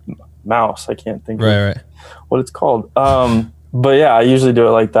 Mouse. I can't think of what it's called. But yeah, I usually do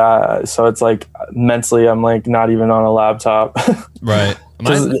it like that. So it's like mentally, I'm like not even on a laptop. Right.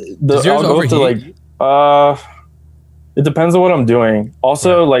 Does yours overheat? It depends on what I'm doing.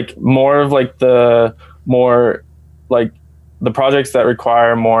 Also, like more of like the projects that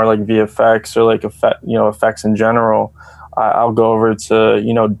require more like VFX or like effects in general. I'll go over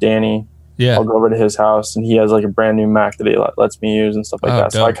to Danny. Yeah. I'll go over to his house, and he has like a brand new Mac that he lets me use and stuff like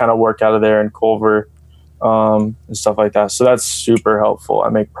that. Dope. So I kind of work out of there in Culver. And stuff like that. So that's super helpful. I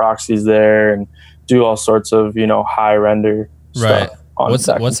make proxies there and do all sorts of, high render stuff.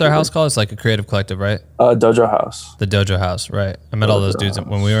 What's their house called? It's like a creative collective, right? Dojo House. The Dojo House, right. I met all those dudes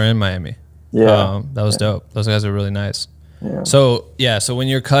when we were in Miami. Yeah. That was dope. Those guys are really nice. Yeah. So when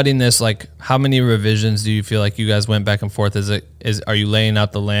you're cutting this, like how many revisions do you feel like you guys went back and forth? Are you laying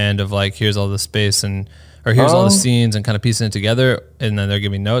out the land of like, here's all the space or here's all the scenes and kind of piecing it together, and then they're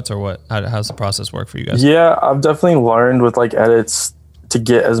giving notes, or what? How's the process work for you guys? Yeah, I've definitely learned with like edits to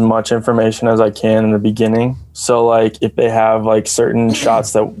get as much information as I can in the beginning. So like if they have like certain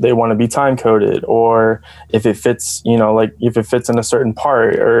shots that they want to be time coded, or if it fits, like if it fits in a certain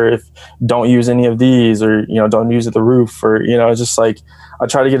part, or if don't use any of these, or, don't use the roof, or, just like I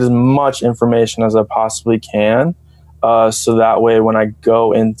try to get as much information as I possibly can. So that way when I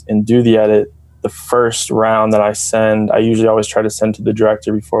go in and do the edit, the first round that I send, I usually always try to send to the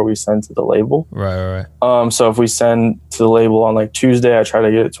director before we send to the label. Right. So if we send to the label on like Tuesday, I try to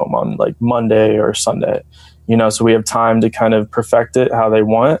get it to them on like Monday or Sunday, so we have time to kind of perfect it how they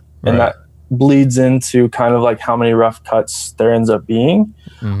want. And that bleeds into kind of like how many rough cuts there ends up being.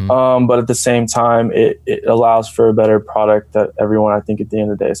 Mm-hmm. But at the same time, it allows for a better product that everyone, I think at the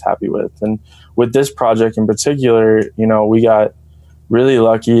end of the day, is happy with. And with this project in particular, we got really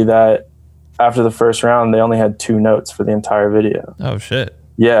lucky that after the first round, they only had 2 notes for the entire video. Oh shit.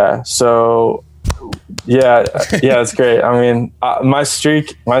 Yeah. So yeah, it's great. I mean, my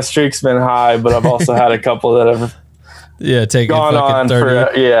streak's been high, but I've also had a couple that have taken gone on 30.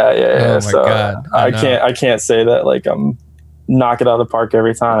 for yeah. Oh my God. I can't say that like I'm knock it out of the park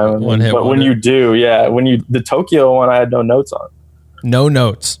every time. But when you do, the Tokyo one, I had no notes on. No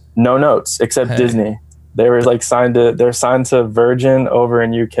notes except Disney. They were like signed to Virgin over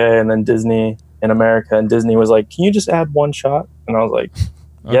in UK, and then Disney in America. And Disney was like, "Can you just add 1 shot?" And I was like,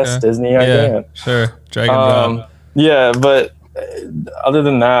 "Yes, Disney, I can." Sure, drag and drop. Yeah, but other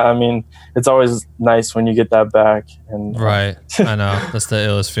than that, I mean, it's always nice when you get that back. And right, I know that's the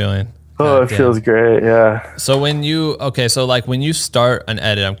illest feeling. Oh, it feels great. Yeah. So when you start an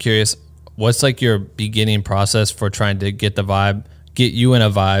edit, I'm curious, what's like your beginning process for trying to get you in a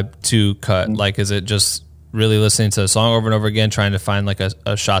vibe to cut? Like, is it just really listening to a song over and over again, trying to find like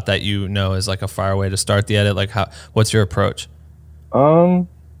a shot that is like a fire way to start the edit? Like, what's your approach?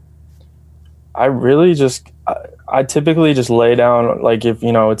 I typically just lay down, like if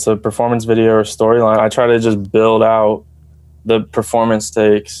it's a performance video or storyline, I try to just build out the performance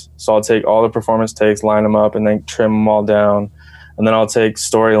takes. So I'll take all the performance takes, line them up, and then trim them all down. And and then I'll take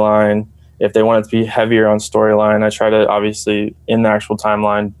storyline. If they want it to be heavier on storyline, I try to obviously in the actual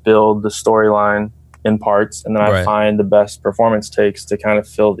timeline build the storyline in parts, and then I find the best performance takes to kind of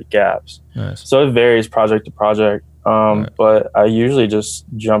fill the gaps. Nice. So it varies project to project, but I usually just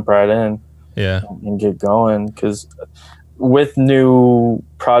jump right in, and get going, because with new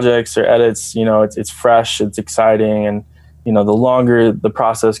projects or edits, you know, it's fresh, it's exciting, and you know, the longer the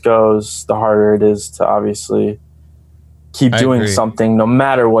process goes, the harder it is to obviously keep doing something no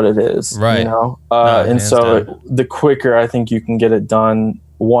matter what it is, you know? And so the quicker I think you can get it done,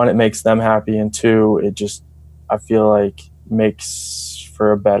 one, it makes them happy, and two, it just, I feel like, makes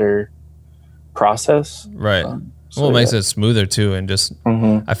for a better process. Right. Well, it makes it smoother too, and just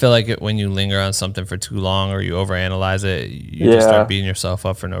I feel like when you linger on something for too long or you overanalyze it, you just start beating yourself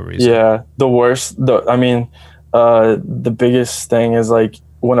up for no reason. Yeah. The biggest thing is like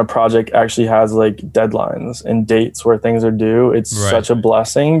when a project actually has like deadlines and dates where things are due, it's such a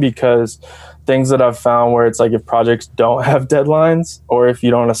blessing, because things that I've found where it's like if projects don't have deadlines or if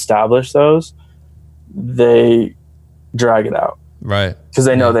you don't establish those, they drag it out. Right. Because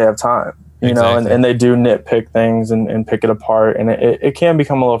they know they have time, you know, and they do nitpick things and pick it apart. And it can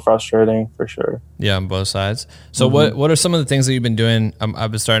become a little frustrating for sure. Yeah, on both sides. So what are some of the things that you've been doing?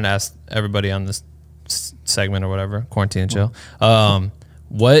 I've been starting to ask everybody on this segment or whatever, quarantine and chill.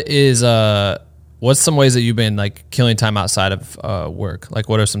 What's some ways that you've been like killing time outside of work? Like,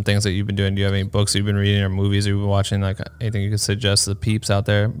 what are some things that you've been doing? Do you have any books you've been reading or movies you've been watching? Like anything you could suggest to the peeps out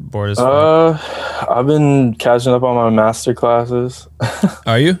there bored as fuck? I've been catching up on my master classes.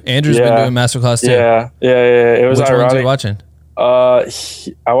 Are you? Andrew's been doing master class too. Yeah. It was Which ironic. ones are you watching?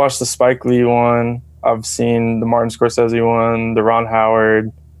 I watched the Spike Lee one. I've seen the Martin Scorsese one, the Ron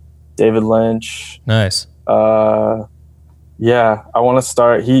Howard, David Lynch. Nice. Yeah, I want to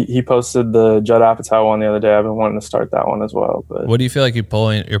start. He posted the Judd Apatow one the other day. I've been wanting to start that one as well. But what do you feel like you're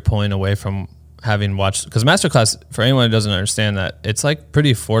pulling away from having watched? Because masterclass, for anyone who doesn't understand that, it's like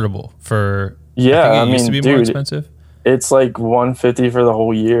pretty affordable for. I mean, used to be more expensive. It's like $150 for the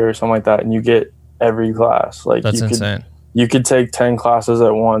whole year or something like that, and you get every class. Like that's insane. You could take 10 classes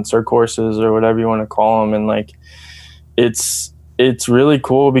at once, or courses, or whatever you want to call them, and like it's really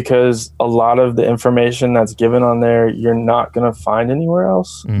cool because a lot of the information that's given on there, you're not going to find anywhere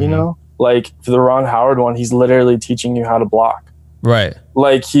else, you know? Like for the Ron Howard one, he's literally teaching you how to block. Right.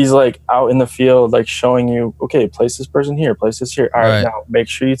 Like he's like out in the field, like showing you, okay, place this person here, place this here. All right, now make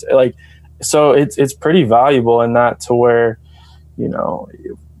sure you, like, so it's pretty valuable in that, to where, you know,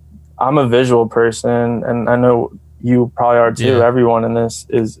 I'm a visual person, and I know you probably are too. Yeah. Everyone in this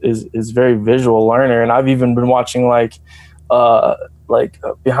is very visual learner. And I've even been watching like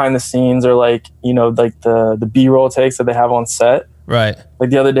behind the scenes, or like, you know, like the B-roll takes that they have on set. Right.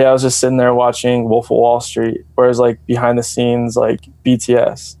 Like the other day I was just sitting there watching Wolf of Wall Street, whereas like behind the scenes, like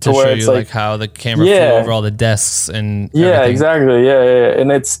BTS, to where show it's you like how the camera flew over all the desks and everything. Exactly. Yeah.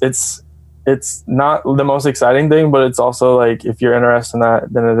 And it's not the most exciting thing, but it's also like, if you're interested in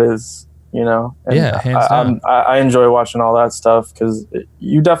that, then it is, you know. And hands down. I enjoy watching all that stuff, because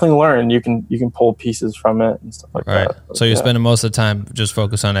you definitely learn. You can pull pieces from it and stuff like that. But, so you're spending most of the time just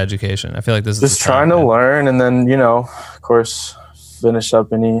focused on education. I feel like this is just trying to learn, and then, you know, of course, finish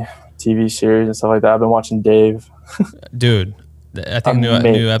up any TV series and stuff like that. I've been watching Dave. Dude, I think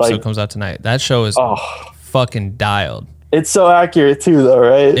new episode comes out tonight. That show is fucking dialed. It's so accurate too, though,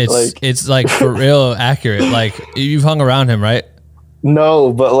 right? It's like for real accurate. Like, you've hung around him, right?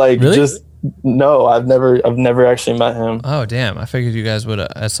 No, but like, really? No, I've never actually met him. Oh damn! I figured you guys would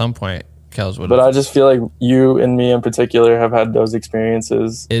at some point. Kels would. But I just feel like you and me in particular have had those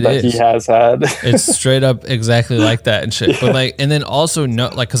experiences he has had. It's straight up exactly like that and shit. Yeah. But like, and then also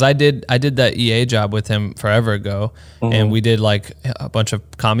because I did that EA job with him forever ago, and we did like a bunch of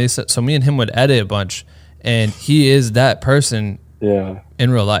comedy sets. So me and him would edit a bunch, and he is that person. Yeah.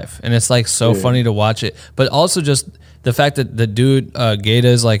 In real life, and it's like so funny to watch it, but also just the fact that the dude Gaeta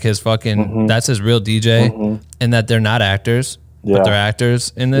is like his fucking that's his real DJ, and that they're not actors, but they're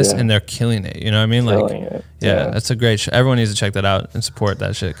actors in this, and they're killing it. You know what I mean? Like, that's a great show. Everyone needs to check that out and support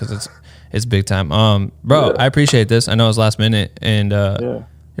that shit, because it's big time. Bro, I appreciate this. I know it's last minute, and you're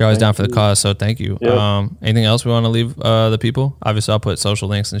always down for the cause, so thank you. Anything else we want to leave the people? Obviously, I'll put social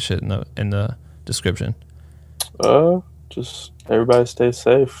links and shit in the description. Just everybody stay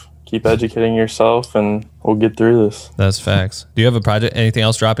safe. Keep educating yourself, and we'll get through this. That's facts. Do you have a project? Anything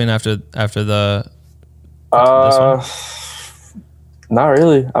else dropping after the? This one? Not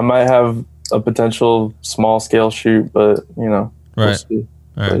really. I might have a potential small scale shoot, but you know. Right. We'll see.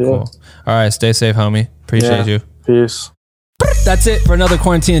 All right. Cool. All right. Stay safe, homie. Appreciate you. Peace. that's it for another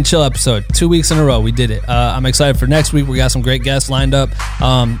Quarantine and Chill episode. 2 weeks in a row, we did it. I'm excited for next week. We got some great guests lined up.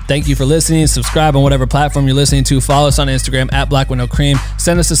 Thank you for listening. Subscribe on whatever platform you're listening to. Follow us on Instagram at Black with No Cream.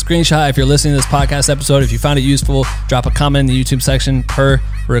 Send us a screenshot if you're listening to this podcast episode. If you found it useful, drop a comment in the YouTube section per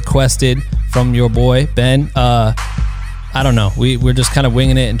requested from your boy, Ben. I don't know. We're just kind of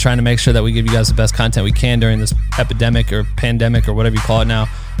winging it and trying to make sure that we give you guys the best content we can during this epidemic or pandemic or whatever you call it now.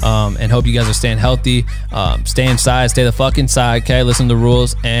 And hope you guys are staying healthy. Stay inside. Stay the fuck inside, okay? Listen to the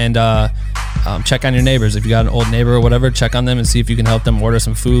rules. And check on your neighbors. If you got an old neighbor or whatever, check on them and see if you can help them order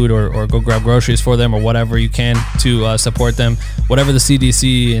some food or go grab groceries for them or whatever you can to support them. Whatever the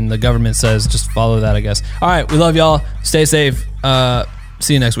CDC and the government says, just follow that, I guess. All right. We love y'all. Stay safe.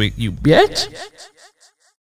 See you next week, you bitch.